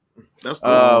bitch. That's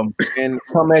cool. And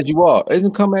Come As You Are.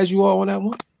 Isn't Come As You Are on that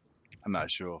one? I'm not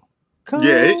sure.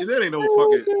 That ain't no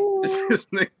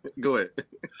fucking. Go ahead.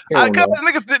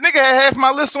 Nigga had half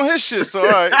my list on his shit. So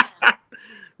all right.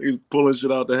 He's pulling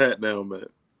shit out the hat now, man.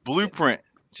 Blueprint,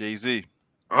 Jay-Z.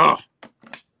 Oh,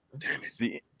 damn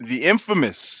it. The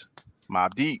infamous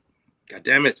Mobb Deep. God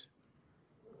damn it.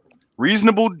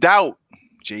 Reasonable Doubt,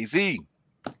 Jay-Z.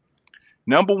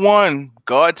 Number one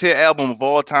God tier album of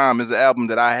all time is an album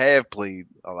that I have played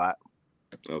a lot.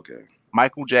 Okay.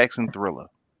 Michael Jackson Thriller.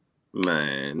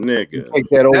 Man, nigga. You take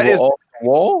that over off the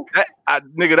wall?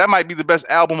 Nigga, that might be the best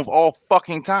album of all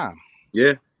fucking time.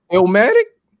 Yeah. Illmatic?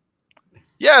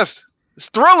 Yes. It's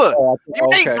Thriller. Oh,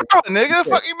 you ain't Thriller, nigga. Okay.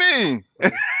 Fuck you mean?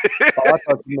 I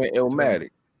thought you meant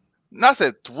Illmatic. No, I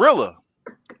said Thriller.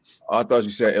 Oh, I thought you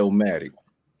said Illmatic.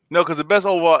 No, because the best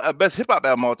hip hop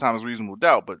album of all time is Reasonable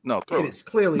Doubt, but no, Thriller. It is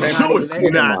clearly not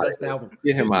the best album.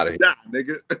 Get him out of here,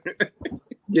 nigga.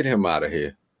 Get him out of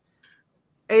here.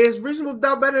 Hey, is Reasonable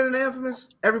Doubt better than Infamous?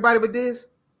 Everybody but Dizz?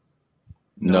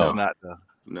 No, it's not.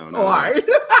 No. Oh, all right.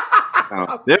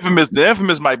 The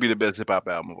Infamous might be the best hip hop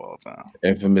album of all time.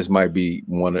 Infamous might be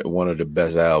one of the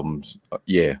best albums.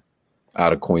 Yeah,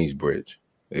 out of Queensbridge.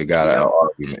 They got an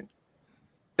argument.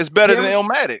 It's better than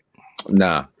Illmatic.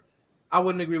 Nah. I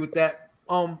wouldn't agree with that.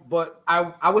 But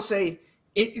I would say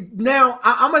it now.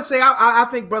 I'm gonna say I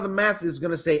think Brother Matthew is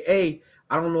gonna say, hey,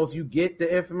 I don't know if you get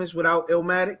the Infamous without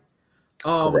Illmatic.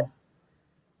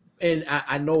 And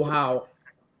I know how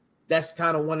that's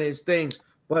kind of one of his things.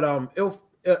 But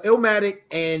Illmatic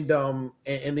and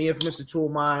the Infamous The Two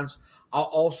of Minds. I'll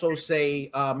also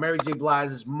say Mary J.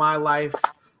 Blige's My Life.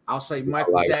 I'll say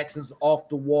Michael Jackson's Off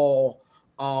the Wall.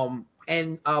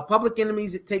 And Public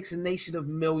Enemy's It Takes a Nation of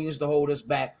Millions to Hold Us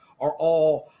Back are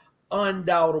all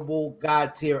undoubtable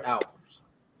God tier albums.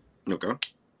 Okay. All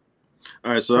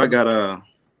right, so I got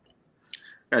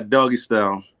Doggy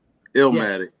Style,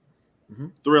 Illmatic,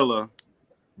 Thriller.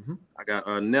 I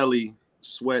got Nelly,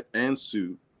 Sweat and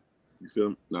Suit. You feel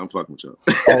me? No, I'm fucking with y'all.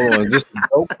 Oh, just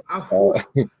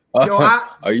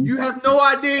you have no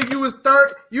idea you was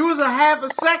third. You was a half a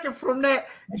second from that.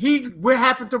 What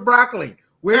happened to Broccoli?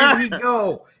 Where did he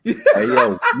go? Hey,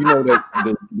 yo, you know that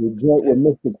the joint with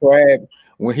Mr. Crab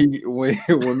when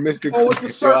Mr.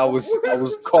 Crab, I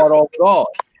was caught off guard.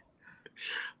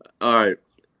 All right,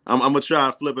 I'm gonna try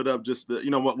and flip it up. Just you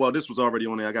know what? Well, this was already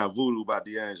on there. I got Voodoo by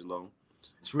D'Angelo,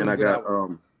 really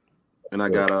and I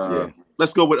got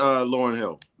let's go with Lauryn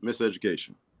Hill,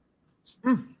 Miseducation.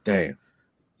 Damn.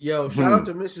 Yo, shout out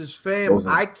to Mrs. Fam.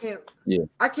 I can't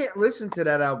listen to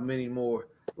that album anymore.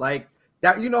 Like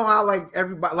that, you know how like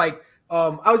everybody like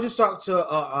I was just talking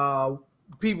to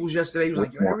people's yesterday. He was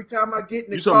like, yo, every time I get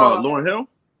in the car, talking about Lauryn Hill?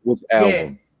 Which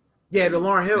album? Yeah, the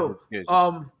Lauryn Hill.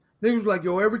 They was like,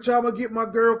 yo, every time I get my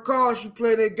girl car, she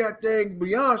play that goddamn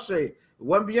Beyonce. It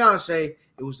wasn't Beyonce,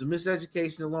 it was the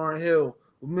Miseducation of Lauryn Hill.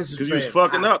 Because you was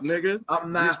fucking up, nigga.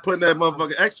 I'm not. You was putting that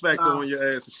motherfucking X Factor on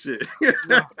your ass and shit.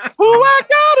 Who I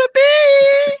gotta be?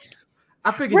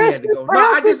 I figured he had to go. No,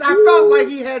 I felt like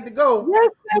he had to go.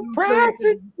 Yes,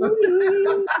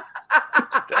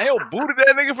 Damn, booted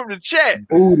that nigga from the chat.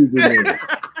 Booted the nigga.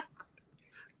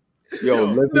 Yo,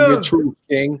 living your truth,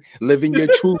 King. Living your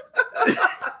truth.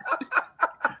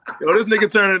 Yo, this nigga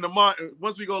turning to Martin.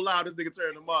 Once we go live, this nigga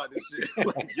turning to Martin and shit.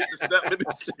 Like, get the step in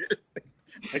this shit.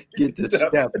 Get the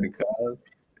step in the car.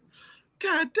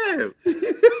 God damn.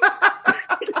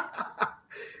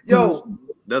 Yo,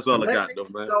 that's all I got though,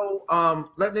 man.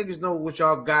 Let niggas know what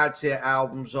y'all God tier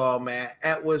albums are, man.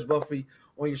 At Wes Buffy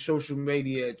on your social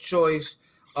media choice.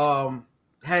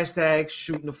 Hashtag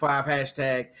shooting the 5,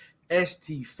 hashtag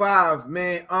ST5,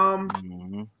 man.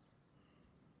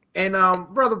 And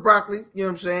Brother Broccoli, you know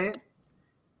what I'm saying?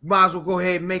 Might as well go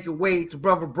ahead and make it way to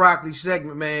Brother Broccoli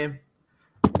segment, man.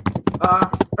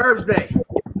 Herbs Day.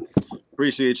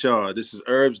 Appreciate y'all. This is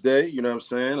Herbs Day. You know what I'm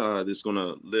saying? This is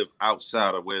gonna live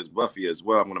outside of Where's Buffy as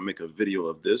well. I'm gonna make a video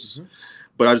of this,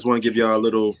 but I just want to give y'all a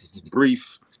little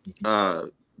brief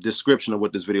description of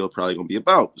what this video is probably gonna be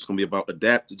about. It's gonna be about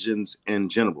adaptogens in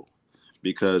general,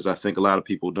 because I think a lot of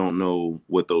people don't know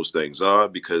what those things are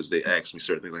because they ask me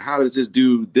certain things like, "How does this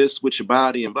do this with your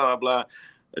body?" and blah blah.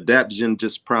 Adaptogen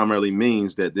just primarily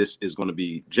means that this is going to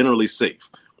be generally safe.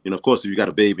 You know, of course, if you got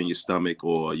a baby in your stomach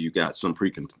or you got some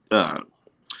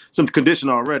condition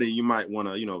already, you might want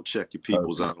to, you know, check your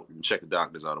peoples out, check the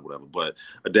doctors out or whatever. But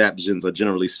adaptogens are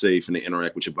generally safe and they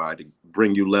interact with your body to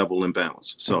bring you level and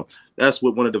balance. So that's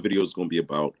what one of the videos is going to be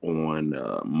about on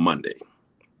Monday.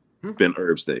 Been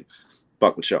Herbs Day.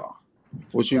 Fuck with y'all.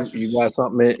 What you got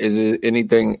something? Is there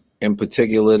anything in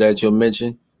particular that you'll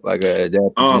mention? Like a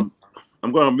adaptogen?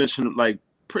 I'm going to mention like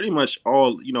pretty much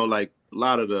all, you know, like a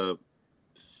lot of the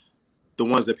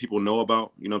ones that people know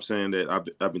about, you know what I'm saying, that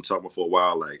I've been talking about for a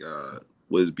while, like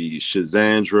would it be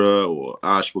Shazandra or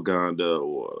Ashwagandha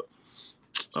or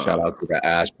shout out to the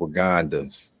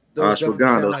Ashwagandas.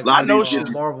 Ashwagandha. Like I know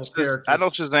Marvel characters. I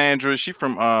know Shazandra. She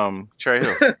from Cherry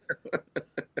Hill.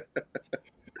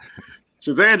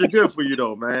 Shazandra good for you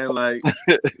though, man. Like,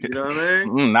 you know what I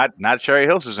mean? Not Cherry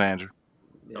Hill Shazandra.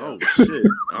 Yeah. Oh shit!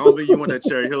 I don't think you want that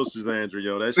Cherry Hill Shazandra,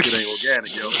 yo. That shit ain't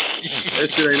organic, yo. That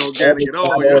shit ain't organic at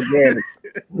all, yo. Organic.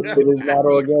 It is not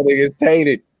organic. It's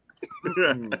tainted.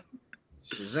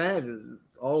 Shazandra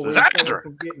always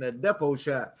from getting a depot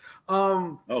shot.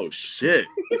 Oh shit!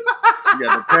 You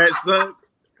got the patch, son.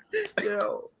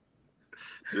 Yo,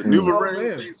 the new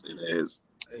variant is.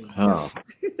 Huh.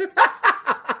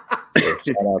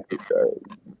 Shout out to that.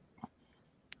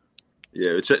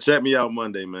 Yeah, check me out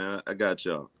Monday, man. I got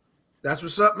y'all. That's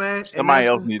what's up, man. Somebody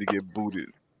else need to get booted.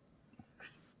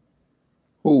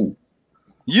 Who?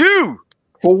 You.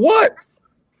 For what?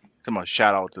 Somebody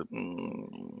shout out to.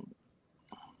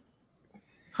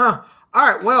 Huh.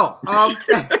 All right. Well.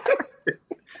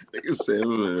 Nigga said,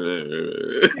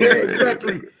 yeah,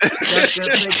 exactly. That takes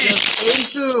us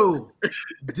into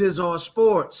Dizz on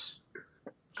Sports.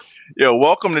 Yo,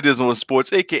 welcome to Dizz on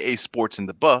Sports, aka Sports in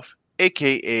the Buff,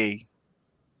 aka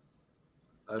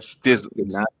Dizz, the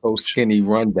not so skinny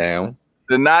rundown.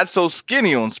 The not so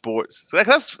skinny on sports. So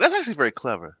that's actually very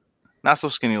clever. Not so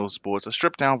skinny on sports, a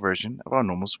stripped down version of our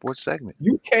normal sports segment.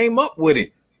 You came up with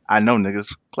it. I know,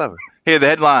 niggas, clever. Here, the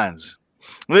headlines,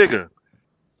 nigga.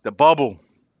 The bubble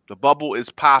is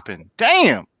popping.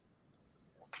 Damn.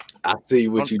 I see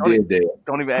what you did there.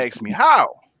 Don't even ask me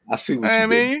how. I see what you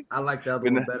did. I like the other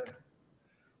one better.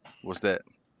 What's that?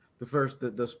 The first,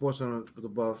 the sports on the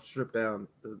Buff stripped down.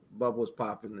 The bubble is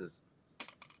popping.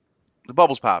 The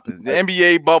bubble's popping. The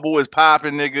NBA bubble is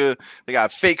popping, nigga. They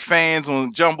got fake fans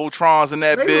on jumbotrons in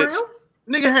that bitch. Real?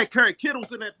 Nigga had Curry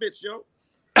Kittles in that bitch, yo.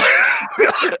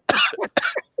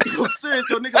 You serious,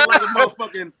 yo? Nigga like a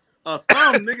motherfucking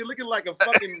thumb, nigga, looking like a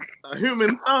fucking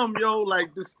human thumb, yo,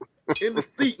 like this in the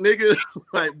seat, nigga,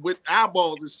 like with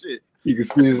eyeballs and shit. You can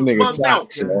see this nigga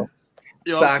socks, yo.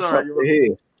 Socks sorry, up the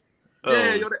head.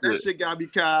 Yeah, yo, that shit got me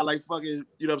kind of like fucking,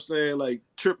 you know what I'm saying, like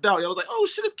tripped out. Yo, I was like, oh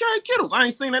shit, it's Curry Kittles. I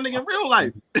ain't seen that nigga in real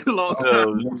life in a long time.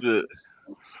 Oh shit.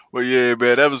 Well, yeah,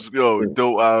 man, that was dope.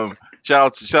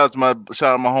 Shout out to my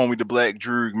homie, the Black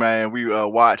Droog, man. We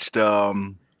watched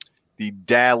the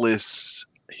Dallas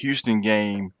Houston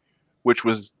game, which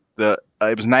was it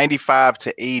was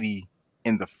 95-80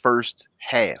 in the first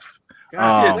half.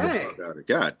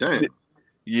 God damn.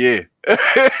 Yeah.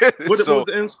 What was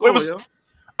the end score, yo?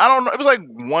 I don't know. It was like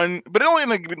one, but it only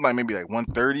like maybe like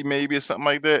 130, maybe or something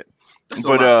like that. That's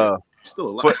but still a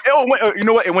lot. But you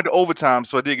know what? It went to overtime,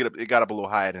 so it got up a little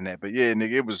higher than that. But yeah,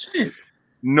 nigga, it was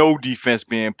no defense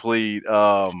being played.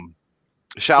 Shout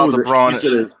out to Braun.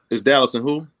 Is Dallas and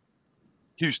who?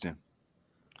 Houston.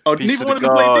 Oh, neither one of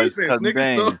them play defense,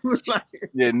 nigga. So,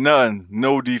 yeah,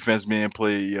 no defense being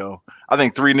played, yo. I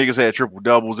think 3 niggas had triple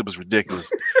doubles. It was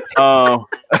ridiculous. Yo,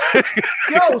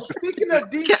 speaking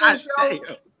of defense,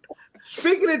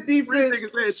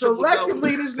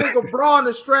 selectively, this nigga Braun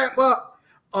to strap up.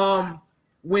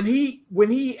 When he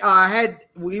had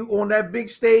on that big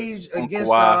stage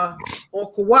against on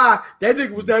Kawhi, that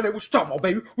nigga was down there. What you talking about,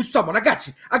 baby? What you talking about? I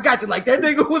got you. Like that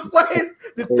nigga was playing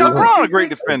the toughest. Braun a great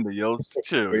defender, yo.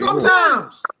 Chill.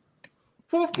 Sometimes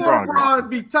fourth quarter Braun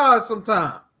be tired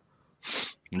sometimes.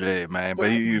 Yeah, man.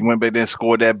 But he went back there and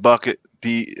scored that bucket.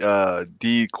 D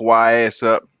Kawhi ass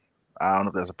up. I don't know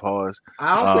if that's a pause.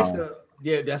 I don't think so.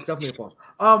 Yeah, that's definitely a pause.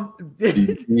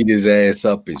 He beat his ass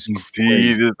up. I see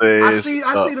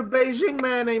the Beijing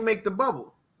man ain't make the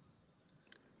bubble.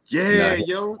 Yeah,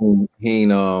 yo. He ain't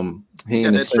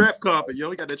that trap carpet, yo.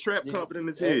 He got that trap carpet in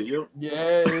his head, yo.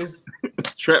 Yeah.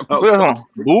 Trap house.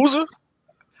 Loser?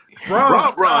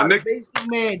 Braun, nigga. Beijing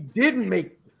man didn't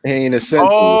make. He ain't essential.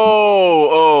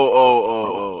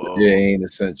 Oh. Yeah, he ain't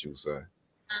essential, son.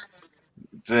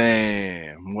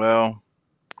 Damn. Well,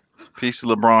 piece of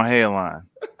LeBron hairline.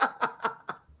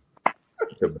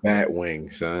 The bat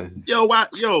wing, son. Yo, why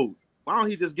don't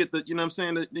he just get the, you know what I'm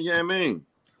saying? The yeah, I mean.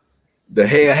 The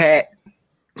hair hat.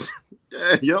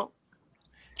 Yeah, yo.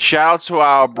 Shout out to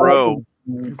our bro.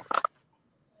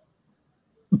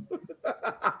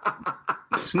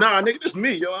 Nah, nigga, this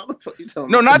me, yo. What the fuck you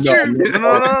talking about? Not you. No.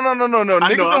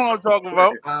 Niggas know what I'm talking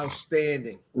about.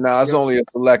 Outstanding. Nah, it's only a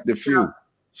selective few.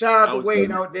 Shout out to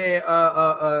Wade out there,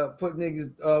 put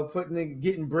niggas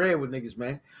getting bread with niggas,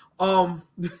 man.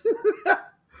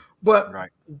 But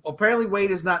apparently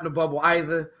Wade is not in the bubble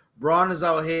either. Braun is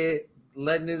out here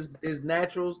letting his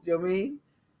naturals, you know what I mean?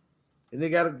 And they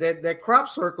got that crop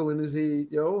circle in his head,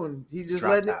 yo, and he just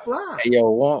letting it fly. Hey,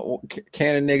 yo,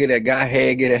 can a nigga that got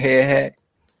hair get a hair hat?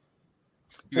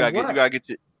 You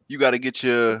gotta get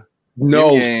your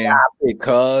no, stop it,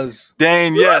 cuz.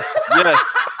 Dang, yes.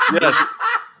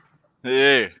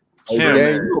 Yeah.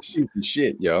 Dang, you a piece of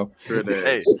shit, yo.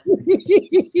 Hey.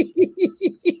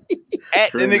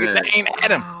 At the nigga Dane,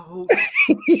 at him.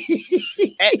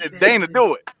 At the Dane to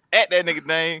do it. At that nigga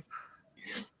Dane.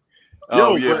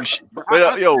 Yo, yeah. But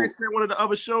I said one of the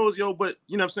other shows, yo, but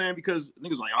you know what I'm saying? Because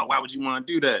niggas like, oh, why would you want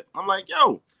to do that? I'm like,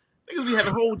 yo, niggas be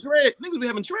having niggas be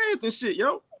having dreads and shit,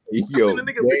 yo. Yo, the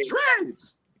nigga with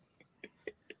dreads.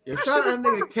 Yo, shout out that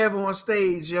nigga Kevin on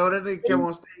stage, yo. That nigga Kevin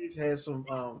on stage has some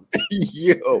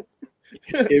Yo,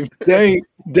 if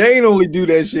Dane only do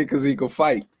that shit because he can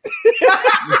fight.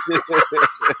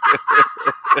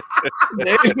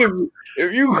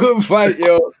 If you couldn't fight,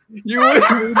 yo, you wouldn't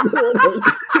be doing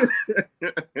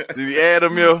that. Did he add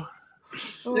him, yo?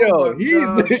 Yo,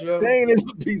 Dane is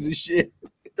a piece of shit.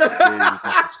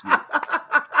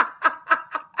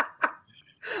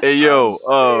 Hey, yo,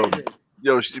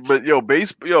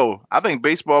 I think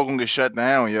baseball gonna get shut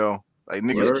down, yo. Like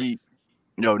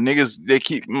niggas they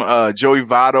keep Joey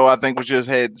Votto, I think, just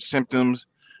had symptoms.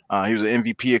 He was an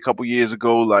MVP a couple years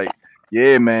ago. Like,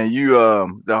 yeah, man, you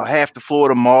half the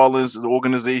Florida Marlins, the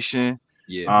organization.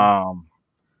 Yeah.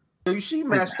 You see,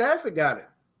 Matt Stafford got it.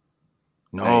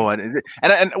 No, I didn't.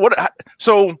 And what?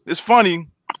 So it's funny.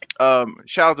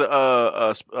 Shout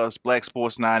out to Black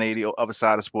Sports 980, Other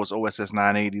Side of Sports, OSS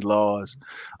 980 Laws.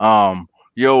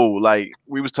 Yo, like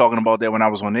we was talking about that when I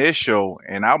was on their show,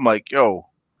 and I'm like, yo,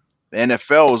 the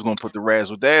NFL is gonna put the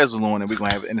razzle dazzle on, and we're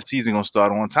gonna have, and the season gonna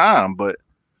start on time. But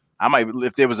I might,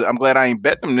 if there was, I'm glad I ain't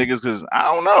bet them niggas because I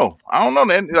don't know.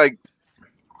 Then like,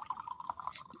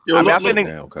 yo, I think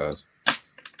now, cuz. As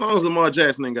long as Lamar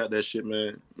Jackson ain't got that shit,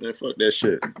 man. Man, fuck that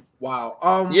shit. Wow.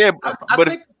 Yeah, I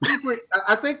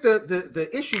think the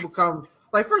issue becomes,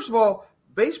 like, first of all,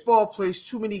 baseball plays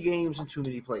too many games in too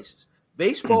many places.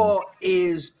 Baseball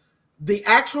is the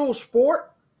actual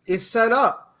sport is set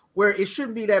up where it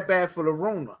shouldn't be that bad for the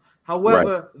Rona.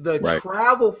 However, the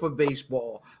travel for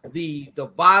baseball, the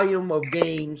volume of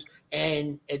games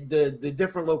and the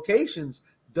different locations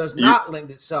does not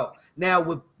lend itself. Now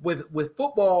with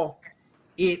football,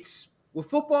 it's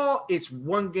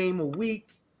one game a week.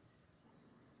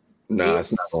 Nah,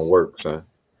 it's not gonna work, son.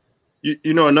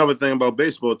 You know, another thing about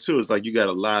baseball too is like you got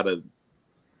a lot of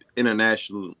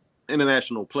international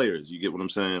players. You get what I'm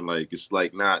saying? Like it's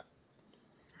like not,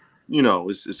 you know,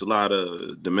 it's a lot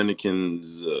of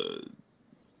Dominicans,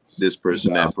 this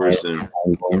person, that person.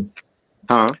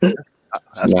 Huh?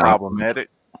 That's problematic.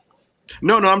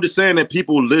 No, I'm just saying that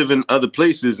people live in other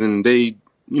places and they, you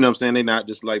know what I'm saying, they not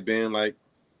just like being like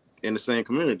in the same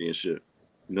community and shit.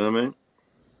 You know what I mean?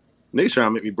 Niggas trying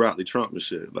to make me broccoli Trump and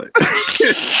shit. Like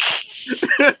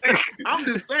I'm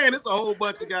just saying it's a whole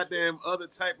bunch of goddamn other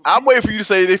type of I'm waiting for you to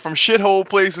say they from shithole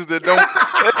places that don't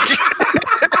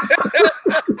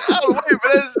I was waiting for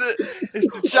this. It's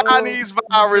the Chinese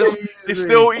virus. They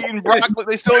still eating broccoli.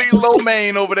 They still eating lo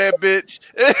mein over that bitch.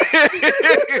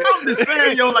 I'm just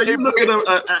saying, yo, like you look at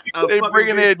a they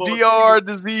bringing their DR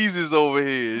diseases over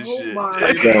here. And shit.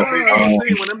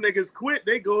 When them niggas quit,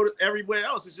 they go to everywhere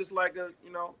else. It's just like a,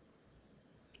 you know,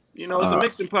 it's a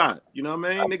mixing pot. You know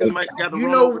what I mean? Niggas might got to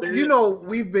run over there. You know,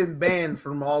 we've been banned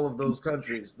from all of those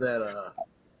countries that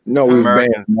No, we've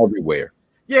banned from everywhere.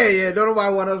 Yeah. Don't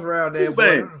nobody want us around there.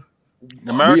 Americans.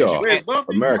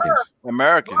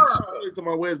 Americans. Talking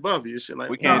about where's Buffy and shit like.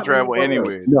 We can't travel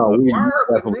anywhere. No, we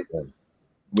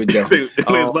definitely.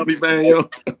 Where's Buffy bang, yo?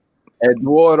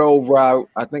 Eduardo,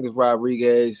 I think it's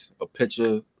Rodriguez, a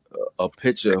pitcher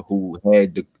who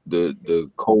had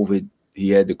the COVID. He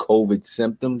had the COVID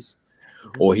symptoms,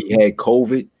 or he had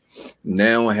COVID.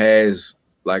 Now has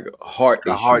like a heart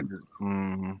issue.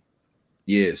 Mm-hmm.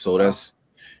 Yeah, so that's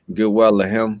good. Well to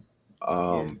him.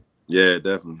 Yeah,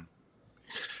 definitely.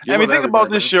 I mean, think about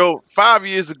this show. 5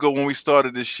 years ago when we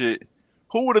started this shit,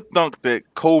 who would have thunk that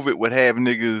COVID would have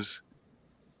niggas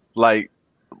like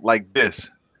this?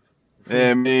 You know what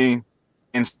I mean?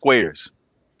 In squares.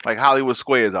 Like Hollywood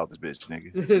squares out this bitch,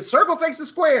 nigga. Circle takes the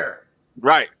square.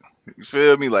 Right. You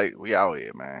feel me? Like, we out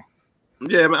here, man.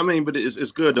 Yeah, I mean, but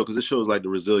it's good, though, because it shows, like, the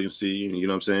resiliency, you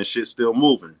know what I'm saying? Shit's still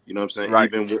moving, you know what I'm saying?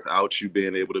 Right. Even without you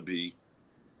being able to be,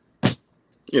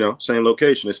 you know, same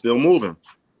location, it's still moving.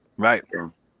 Right.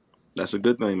 So, that's a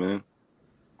good thing, man.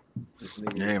 This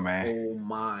nigga yeah, man. Whole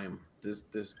mime. This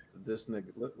nigga.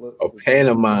 Look. A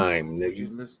pantomime,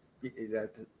 nigga.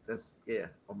 That's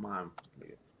a mime,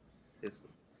 nigga. It's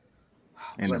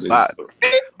in the box.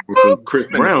 With some Chris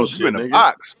Brown shit, in the nigga.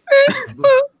 box.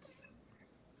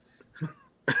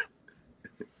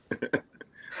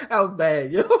 That was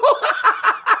bad, yo.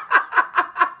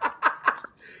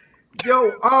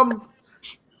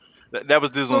 That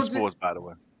was Dizz on Sports, by the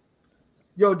way.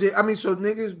 So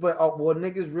niggas, but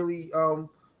niggas really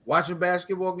watching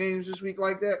basketball games this week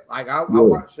like that? Like I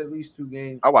watched at least 2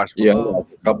 games. I watched. Yeah, I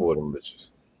watched a couple of them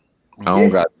bitches. I don't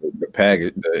got the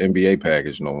package, the NBA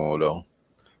package no more though.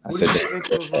 I said,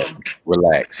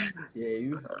 relax. Yeah,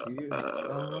 you.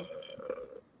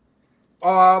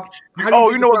 How do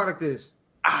you know what the product is?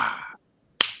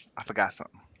 I forgot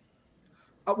something.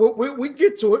 We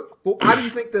get to it, but how do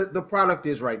you think the product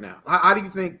is right now? How do you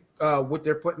think what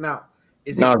they're putting out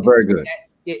is? It's very good.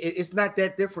 It's not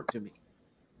that different to me.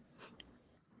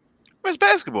 It's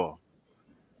basketball.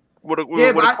 But I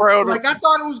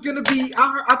thought it was gonna be.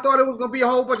 I thought it was gonna be a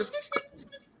whole bunch of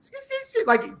shit,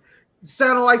 like it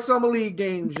sounded like summer league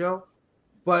games, yo.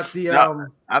 But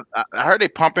I heard they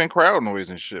pumping crowd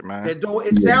noise and shit, man. It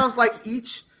sounds like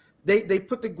each they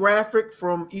put the graphic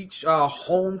from each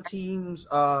home team's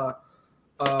logo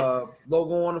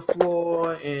on the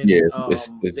floor, and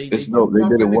they did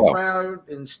it well. Crowd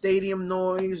and stadium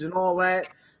noise and all that.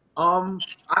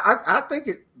 I think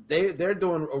they're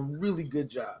doing a really good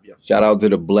job. Yeah. Shout out to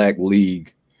the Black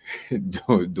League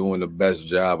doing the best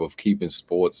job of keeping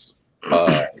sports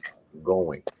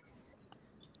going.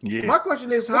 Yeah. My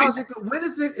question is, when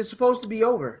is it? It's supposed to be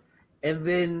over, and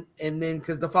then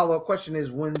because the follow up question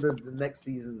is, when does the next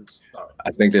season start?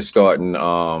 I think they're starting.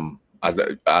 I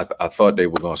thought they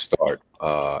were going to start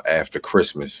after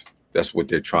Christmas. That's what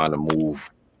they're trying to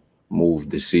move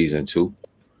the season to.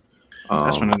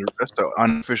 That's the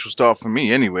unofficial start for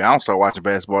me anyway. I don't start watching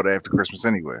basketball after Christmas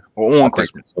anyway, or on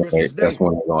Christmas. That's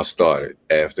when they're going to start it,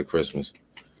 after Christmas,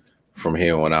 from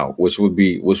here on out, which would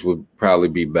probably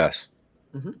be best.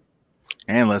 Mm-hmm.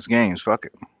 And less games, fuck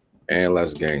it. And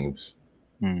less games.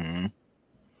 Mm-hmm.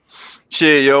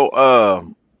 Shit, yo,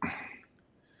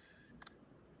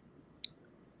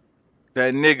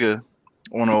 that nigga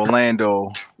on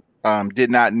Orlando did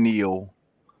not kneel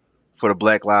for the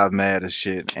Black Lives Matter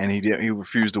shit, and he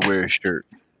refused to wear a shirt.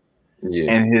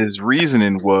 Yeah. And his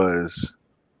reasoning was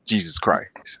Jesus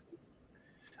Christ.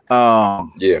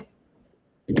 Yeah.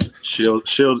 Shield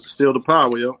the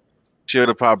power, yo. Shield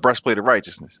the power, breastplate of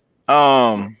righteousness.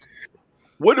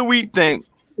 What do we think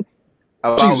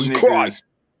about Jesus Christ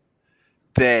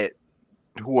that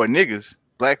who are niggas,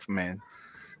 black men,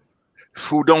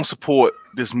 who don't support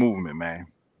this movement, man?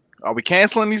 Are we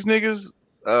canceling these niggas?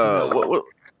 What?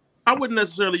 I wouldn't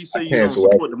necessarily say you don't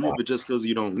support the movement just because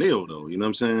you don't kneel, though. You know what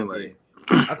I'm saying? Like,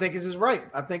 I think it's his right.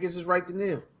 I think it's his right to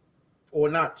kneel, or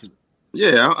not to.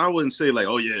 Yeah, I wouldn't say like,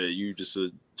 oh yeah, you just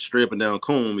straight up and down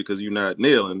coon because you're not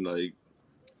kneeling. Like,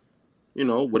 you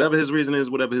know, whatever his reason is.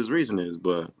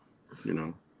 But you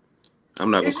know, I'm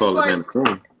not gonna call it man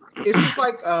coon. It's just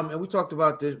like and we talked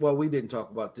about this. Well, we didn't talk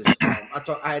about this.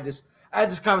 I had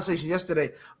this conversation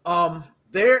yesterday.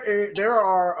 There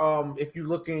are if you're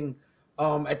looking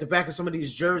at the back of some of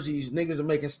these jerseys, niggas are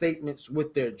making statements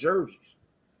with their jerseys.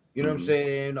 You know what I'm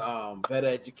saying? Better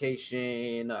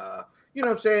education, you know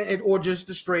what I'm saying? Or just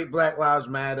the straight Black Lives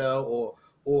Matter or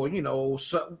you know,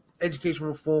 education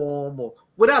reform or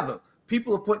whatever.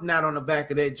 People are putting that on the back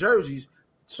of their jerseys.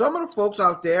 Some of the folks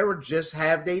out there would just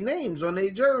have their names on their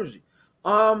jersey.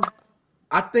 I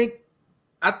think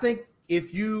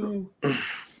if you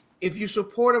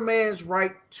support a man's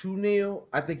right to kneel,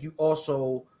 I think you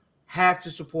also have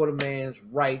to support a man's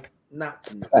right not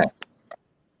to kneel.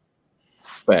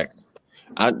 Fact.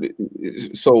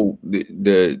 So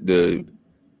the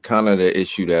kind of the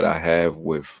issue that I have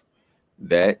with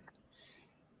that,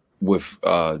 with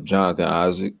Jonathan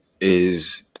Isaac,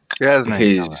 is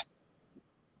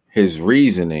his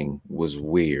reasoning was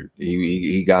weird.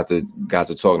 He got to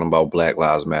talking about Black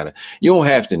Lives Matter. You don't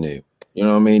have to kneel. You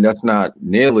know what I mean? That's not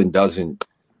kneeling. Doesn't,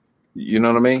 you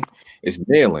know what I mean? It's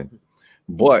kneeling,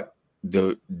 but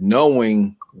the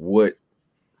knowing what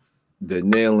the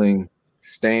kneeling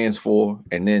stands for,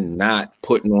 and then not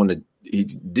putting on you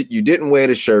didn't wear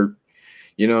the shirt.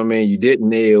 You know what I mean? You didn't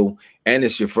kneel, and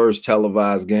it's your first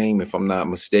televised game, if I'm not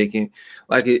mistaken.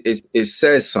 Like it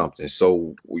says something.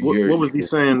 So what was he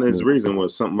saying? His reason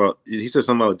was something about. He said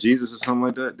something about Jesus or something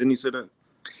like that. Didn't he say that?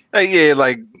 Yeah,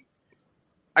 like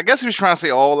I guess he was trying to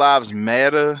say all lives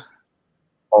matter.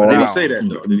 Did he say that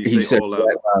though? Did he say all lives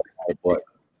matter? But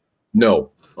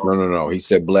no. He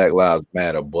said Black Lives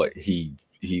Matter, but he's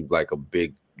like a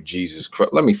big Jesus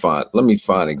Christ. Let me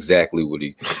find exactly what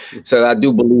he said. I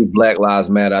do believe Black Lives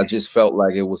Matter. I just felt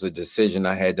like it was a decision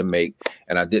I had to make,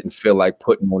 and I didn't feel like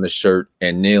putting on a shirt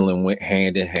and kneeling went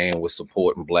hand in hand with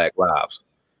supporting Black lives.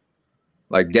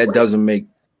 Like that doesn't make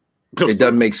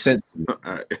sense to me.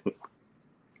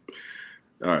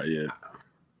 All right, yeah.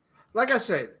 Like I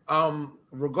said,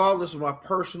 regardless of my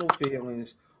personal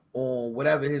feelings on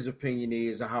whatever his opinion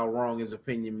is or how wrong his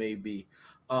opinion may be,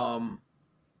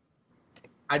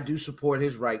 I do support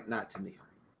his right not to kneel.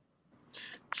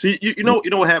 See, you know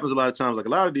what happens a lot of times. Like a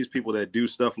lot of these people that do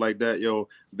stuff like that, yo,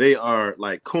 they are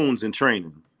like coons in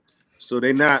training, so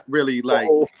they're not really like.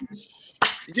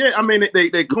 Yeah, I mean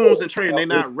they coons in training. They're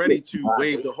not ready to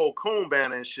wave the whole coon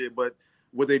banner and shit. But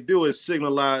what they do is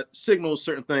signal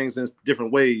certain things in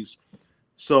different ways.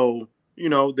 So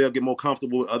they'll get more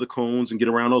comfortable with other coons and get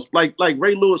around those. Like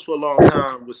Ray Lewis for a long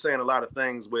time was saying a lot of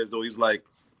things where as though he's like,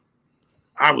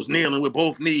 I was kneeling with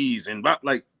both knees and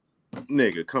like,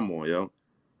 nigga, come on, yo.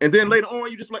 And then later on,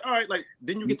 you just like, all right, like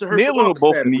then you get to Herschel Walker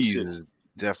status and shit.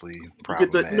 Definitely problematic. You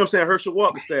get the, what I'm saying, Herschel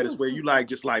Walker status where you like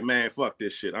just like, man, fuck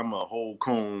this shit. I'm a whole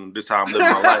coon. This how I'm living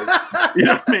my life. You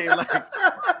know what I mean? Like,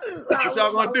 what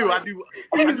y'all gonna do? I do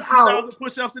 2,000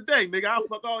 push-ups a day, nigga. I'll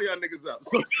fuck all y'all niggas up.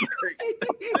 So it's like,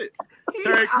 that's it.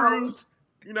 Terry Crews,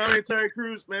 you know what I mean? Terry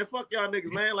Crews, man, fuck y'all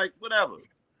niggas, man. Like, whatever.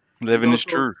 Living is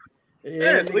true.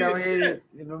 Yeah, you know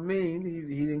what I mean?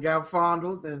 He didn't got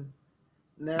fondled, and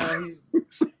now he's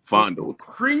fondled.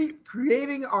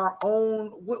 Creating our own.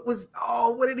 What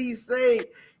did he say?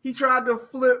 He tried to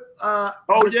flip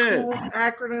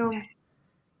acronym.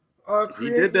 He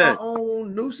did that. Our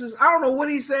own nooses. I don't know what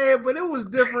he said, but it was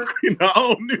different. Our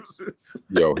own nooses.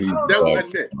 Yo, that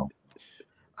wasn't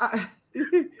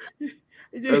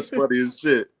it. That's funny as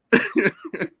shit.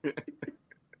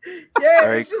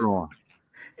 Yeah,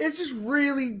 it's just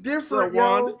really different,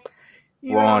 yo.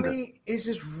 You know what I mean? It's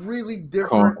just really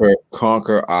different.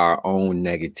 Conquer our own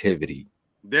negativity.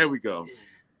 There we go.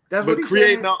 That's but what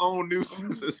creating our own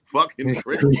nuisance is fucking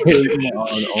crazy. Creating our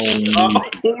own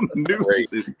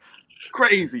nuisance is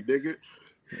crazy, nigga.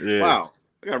 Yeah. Wow.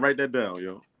 I gotta write that down,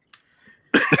 yo.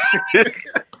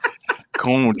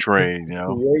 Coon train,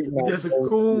 yo. The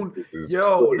coon,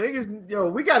 yo, niggas, yo,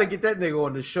 we gotta get that nigga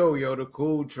on the show, yo. The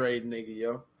coon trade, nigga,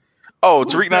 yo. Oh,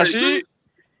 Tariq Nasheed?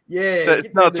 Yeah.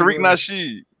 No, Tariq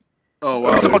Nasheed. Oh,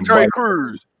 wow. I'm talking about Terry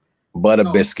Crews. Butter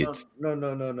biscuits. No.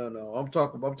 I'm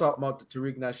talking about the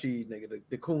Tariq Nasheed nigga,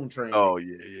 the coon train. Oh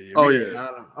yeah. Oh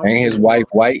yeah. Ain't his wife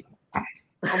white?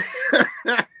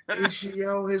 Is she,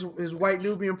 yo, his white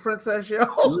Nubian princess, yo?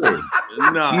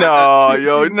 No,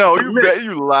 yo, no,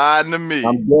 you lying to me.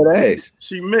 I'm dead ass.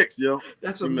 She mixed, yo.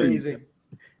 That's amazing.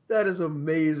 That is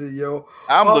amazing, yo.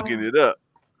 I'm looking it up.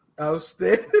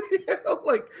 Outstanding.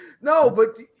 Like, no,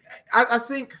 but I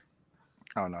think.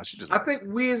 Oh no, she just. I think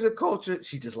we as a culture,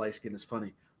 she just light skin is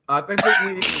funny. I think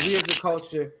we as a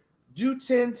culture do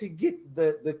tend to get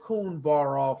the coon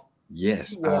bar off.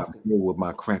 Yes, I'm here with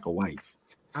my cracker wife.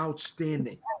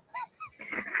 Outstanding.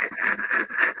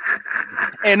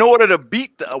 In order to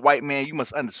beat a white man, you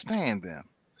must understand them.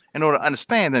 In order to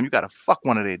understand them, you got to fuck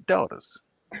one of their daughters.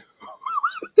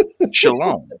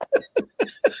 Shalom.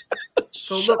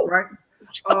 So look, right?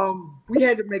 We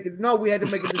had to make it. No, we had to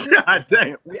make a decision. God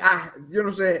damn. You know what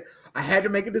I'm saying? I had to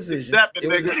make a decision. Stepping,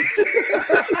 nigga.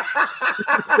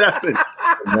 Stepping.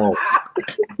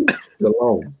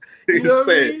 Shalom. You know what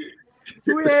I mean?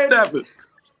 We had stepping.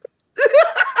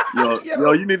 Yo,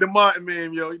 you need the Martin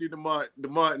meme, yo. You need the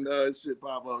Martin shit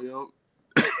pop up, yo.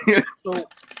 So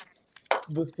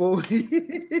before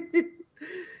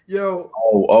yo.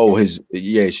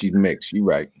 She's mixed. You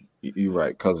right. You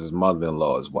right, because his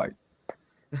mother-in-law is white.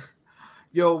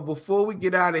 Yo, before we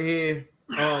get out of here,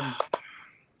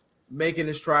 making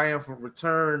his triumphant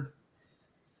return,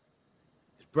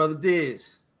 his brother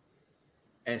Dizz,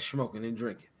 and smoking and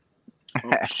drinking. Oh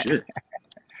shit.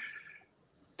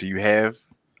 Do you have,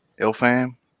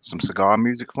 Ilfam, some cigar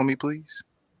music for me, please?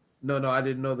 No, I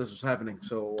didn't know this was happening.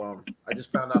 So I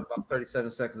just found out about 37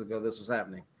 seconds ago this was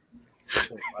happening.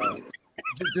 So,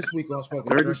 this week on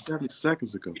Smoking 37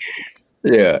 seconds ago.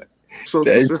 Yeah. So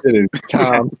that shit is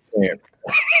time stamp.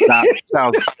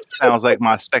 Sounds like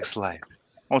my sex life.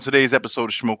 On today's episode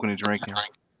of Smoking and Drinking,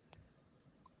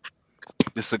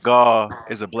 the cigar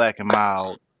is a black and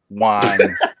mild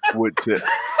wine wood tip.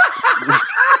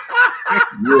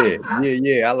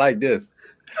 Yeah. I like this.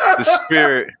 The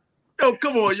spirit. Yo,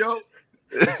 come on, yo.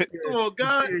 Come on,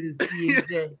 God.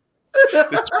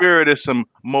 The spirit is some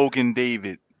Mogan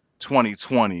David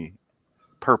 2020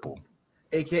 purple.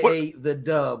 AKA the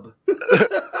dub.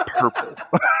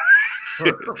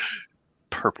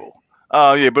 Purple.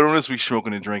 Yeah, but on this week's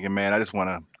Smoking and Drinking, man, I just want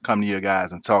to come to you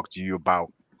guys and talk to you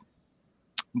about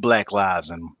Black Lives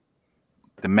and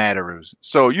the matters.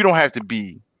 So you don't have to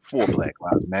be for Black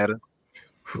Lives Matter.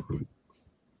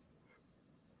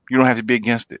 You don't have to be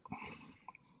against it.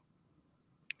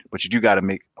 But you do got to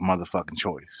make a motherfucking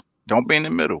choice. Don't be in the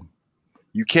middle.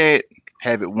 You can't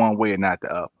have it one way and not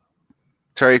the other.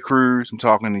 Terry Crews, I'm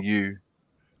talking to you.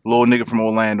 Little nigga from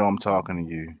Orlando, I'm talking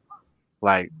to you.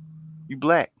 Like, you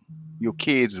black. your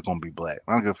kids is gonna be black.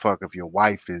 I don't give a fuck if your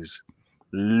wife is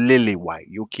lily white.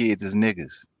 Your kids is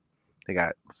niggas. They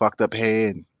got fucked up hair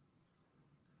and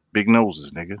big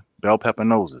noses, nigga. Bell pepper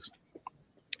noses.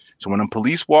 So when them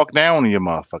police walk down on your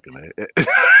motherfucking head,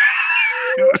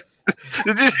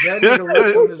 that nigga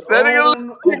left of his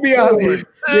own accord.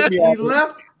 He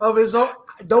left of his own.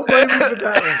 Don't blame me for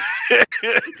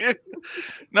that.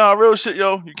 No, real shit,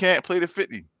 yo. You can't play the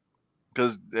 50.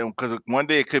 Because one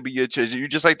day it could be your church. You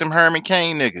just like them Herman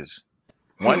Cain niggas.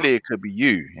 One day it could be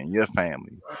you and your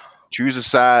family. Choose a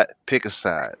side, pick a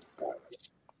side.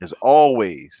 As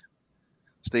always,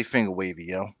 stay finger wavy,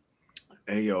 yo.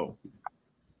 Hey, yo.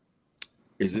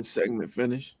 Is this segment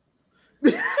finished?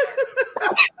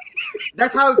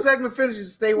 That's how the segment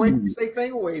finishes. Stay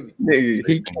finger wavy. Nigga,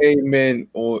 he came in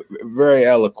on very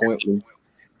eloquently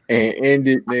and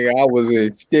ended, nigga. I was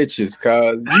in stitches,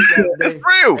 cause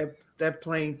that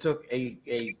plane took a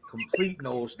complete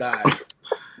nosedive.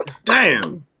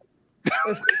 Damn.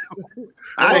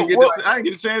 I didn't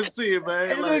get a chance to see it, man.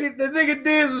 The nigga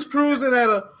Dizz was cruising at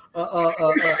a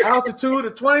altitude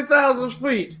of 20,000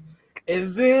 feet.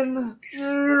 And then,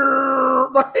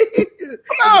 no,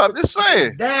 I'm just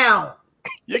saying. Down.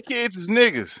 Your kids is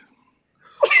niggas.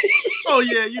 Oh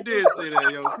yeah, you did say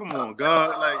that, yo. Come on,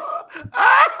 God. Like,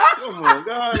 come on,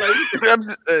 God. Like,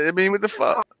 I mean, what the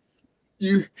fuck?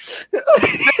 You.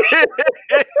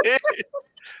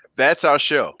 That's our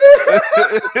show.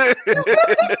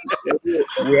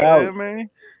 Yeah, man.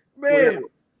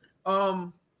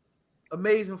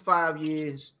 Amazing 5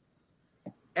 years.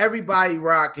 Everybody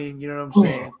rocking, you know what I'm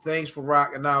saying? Thanks for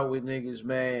rocking out with niggas,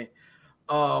 man.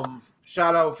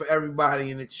 Shout out for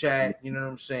everybody in the chat, you know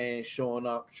what I'm saying? Showing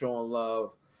up, showing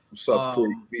love. What's up,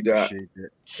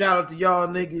 shout out to y'all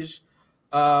niggas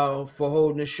for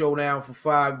holding the show down for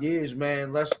 5 years,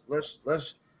 man. Let's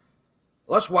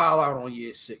wild out on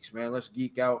year 6, man. Let's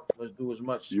geek out. Let's do as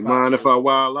much. You mind if I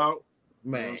wild out?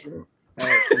 Man,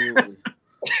 absolutely.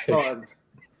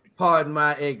 Pardon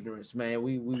my ignorance, man.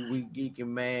 We geeking,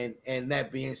 man. And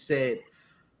that being said,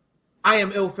 I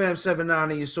am IlFam79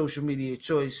 on your social media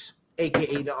choice,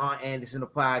 aka the Aunt Anderson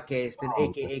of podcasting,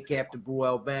 aka Captain Brew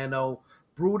Albano,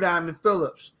 Brew Diamond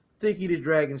Phillips, Thicky the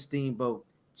Dragon Steamboat,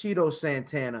 Cheeto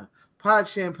Santana, Pod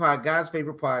Sham Pod, God's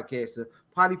favorite podcaster,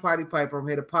 Potty Piper, I'm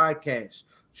here to podcast,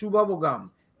 Chew Bubblegum,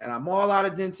 and I'm all out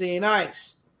of Dente and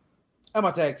Ice. I'm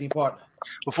my tag team partner.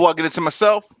 Before I get into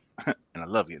myself, and I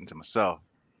love getting to myself,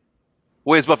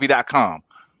 where's Buffy.com?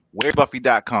 Where's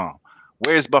Buffy.com?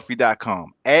 Where's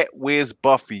Buffy.com? At Where's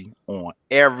Buffy on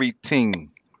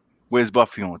everything. Where's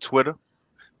Buffy on Twitter?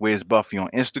 Where's Buffy on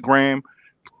Instagram?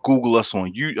 Google us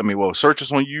on search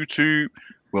us on YouTube.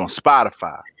 We're on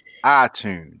Spotify,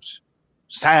 iTunes,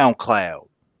 SoundCloud,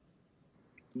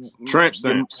 Tramp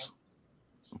stamps.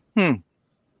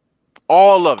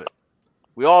 All of it.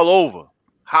 We all over.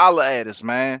 Holla at us,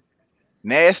 man.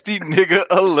 Nasty nigga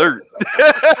alert.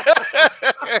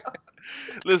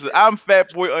 Listen, I'm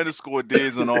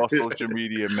Fatboy_Dizz on all social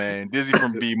media, man. Dizzy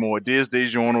from B More, Dizz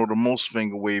DeJourno, the most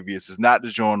finger waviest. It's not the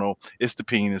journal, it's the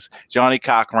penis. Johnny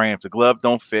Cochran, if the glove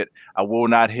don't fit, I will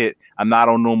not hit. I'm not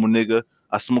on normal nigga.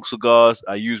 I smoke cigars,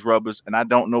 I use rubbers, and I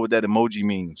don't know what that emoji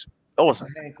means. It's a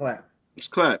hand clap. It's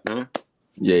clap, man.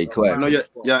 Yeah, he clap. I know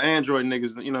y'all Android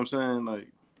niggas, you know what I'm saying? Like,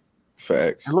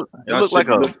 facts. It look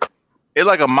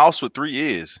like a mouse with 3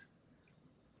 ears.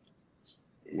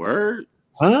 Word?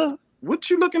 Huh? What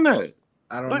you looking at?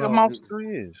 I don't like know. A mouse with 3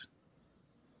 ears.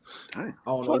 I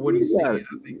don't know what he's saying.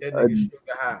 I think that nigga sugar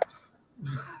high.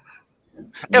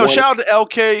 Yo, shout out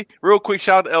to LK. Real quick,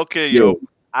 shout out to LK, yo.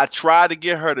 I tried to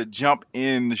get her to jump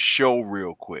in the show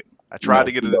real quick. I tried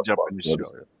to get her to jump in the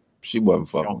show. She wasn't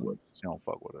fucking with us. She don't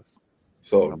fuck with us.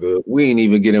 It's all good. We ain't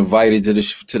even get invited to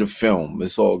the film.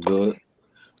 It's all good.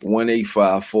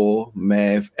 1854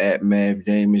 Mav at Mav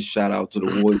Damon. Shout out to the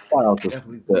Warrior. Shout out to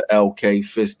the LK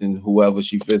fisting whoever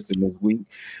she fisting this week.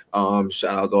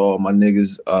 Shout out to all my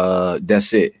niggas.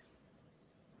 That's it.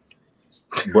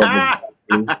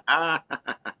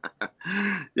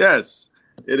 Yes,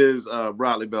 it is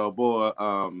Broadley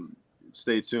Balboa.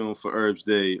 Stay tuned for Herbs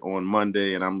Day on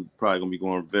Monday, and I'm probably gonna be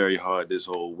going very hard this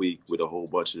whole week with a whole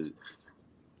bunch of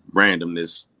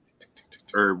randomness,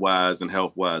 herb wise and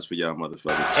health wise for y'all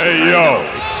motherfuckers. Hey yo.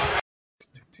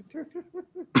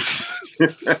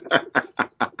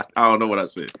 I don't know what I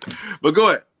said, but go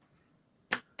ahead.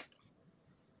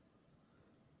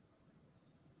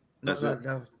 That's it.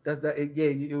 Yeah,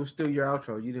 it was still your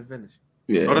outro. You didn't finish.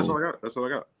 Yeah. Oh, that's all I got. That's all I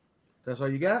got. That's all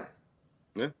you got?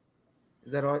 Yeah.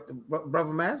 Is that all?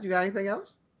 Brother Matt, you got anything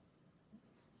else?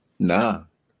 Nah.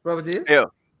 Brother Dizz? Yeah.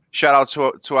 Shout out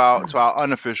to our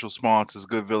unofficial sponsors,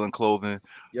 Good Villain Clothing,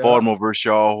 Yep. Baltimore vs.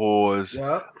 Y'all Whores,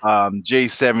 Yep.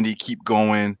 J70, keep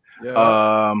going. Yep.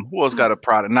 Who else got a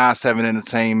product? 9-7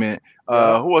 Entertainment.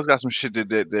 Yep. Who else got some shit that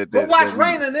Go watch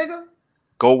Raina, nigga.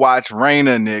 Go watch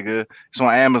Raina, nigga. It's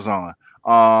on Amazon.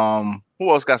 Who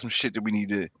else got some shit that we need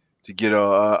to get?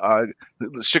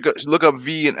 Look up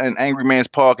V and Angry Man's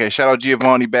podcast. Shout out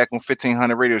Giovanni back on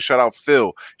 1500 Radio. Shout out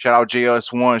Phil. Shout out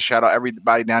JS1. Shout out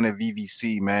everybody down at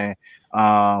VVC, man.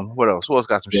 What else? Who else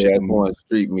got some shit? JS1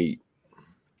 Street Meat.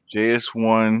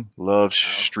 JS1 loves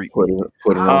street. Put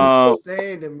it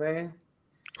Outstanding, man.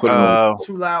 Too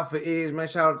loud for ears, man.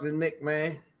 Shout out to Nick,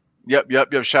 man. Yep.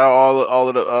 Shout out all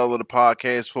of the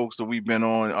podcast folks that we've been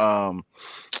on.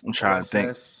 I'm trying to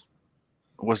think.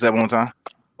 What's that one time?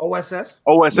 OSS.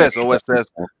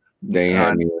 They ain't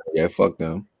had me. Yeah, fuck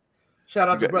them. Shout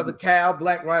out to brother Cal,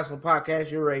 Black Wrestling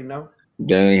Podcast. You already know.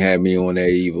 They ain't had me on there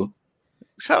either.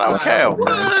 Shout out Cal,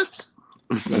 man.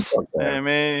 Yeah,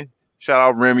 man. Shout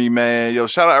out Remy, man. Yo,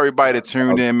 shout out everybody that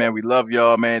tuned in, man. We love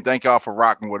y'all, man. Thank y'all for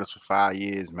rocking with us for 5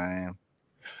 years, man.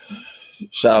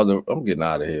 Shout out to, I'm getting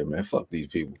out of here, man. Fuck these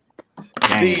people.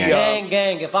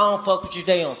 Gang. If I don't fuck with you,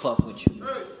 they don't fuck with you.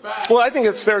 Well, I think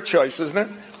it's their choice, isn't it?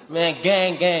 Man,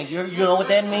 gang. You know what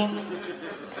that means?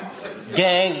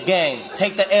 Gang.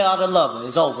 Take the L out of lover.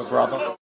 It's over, brother.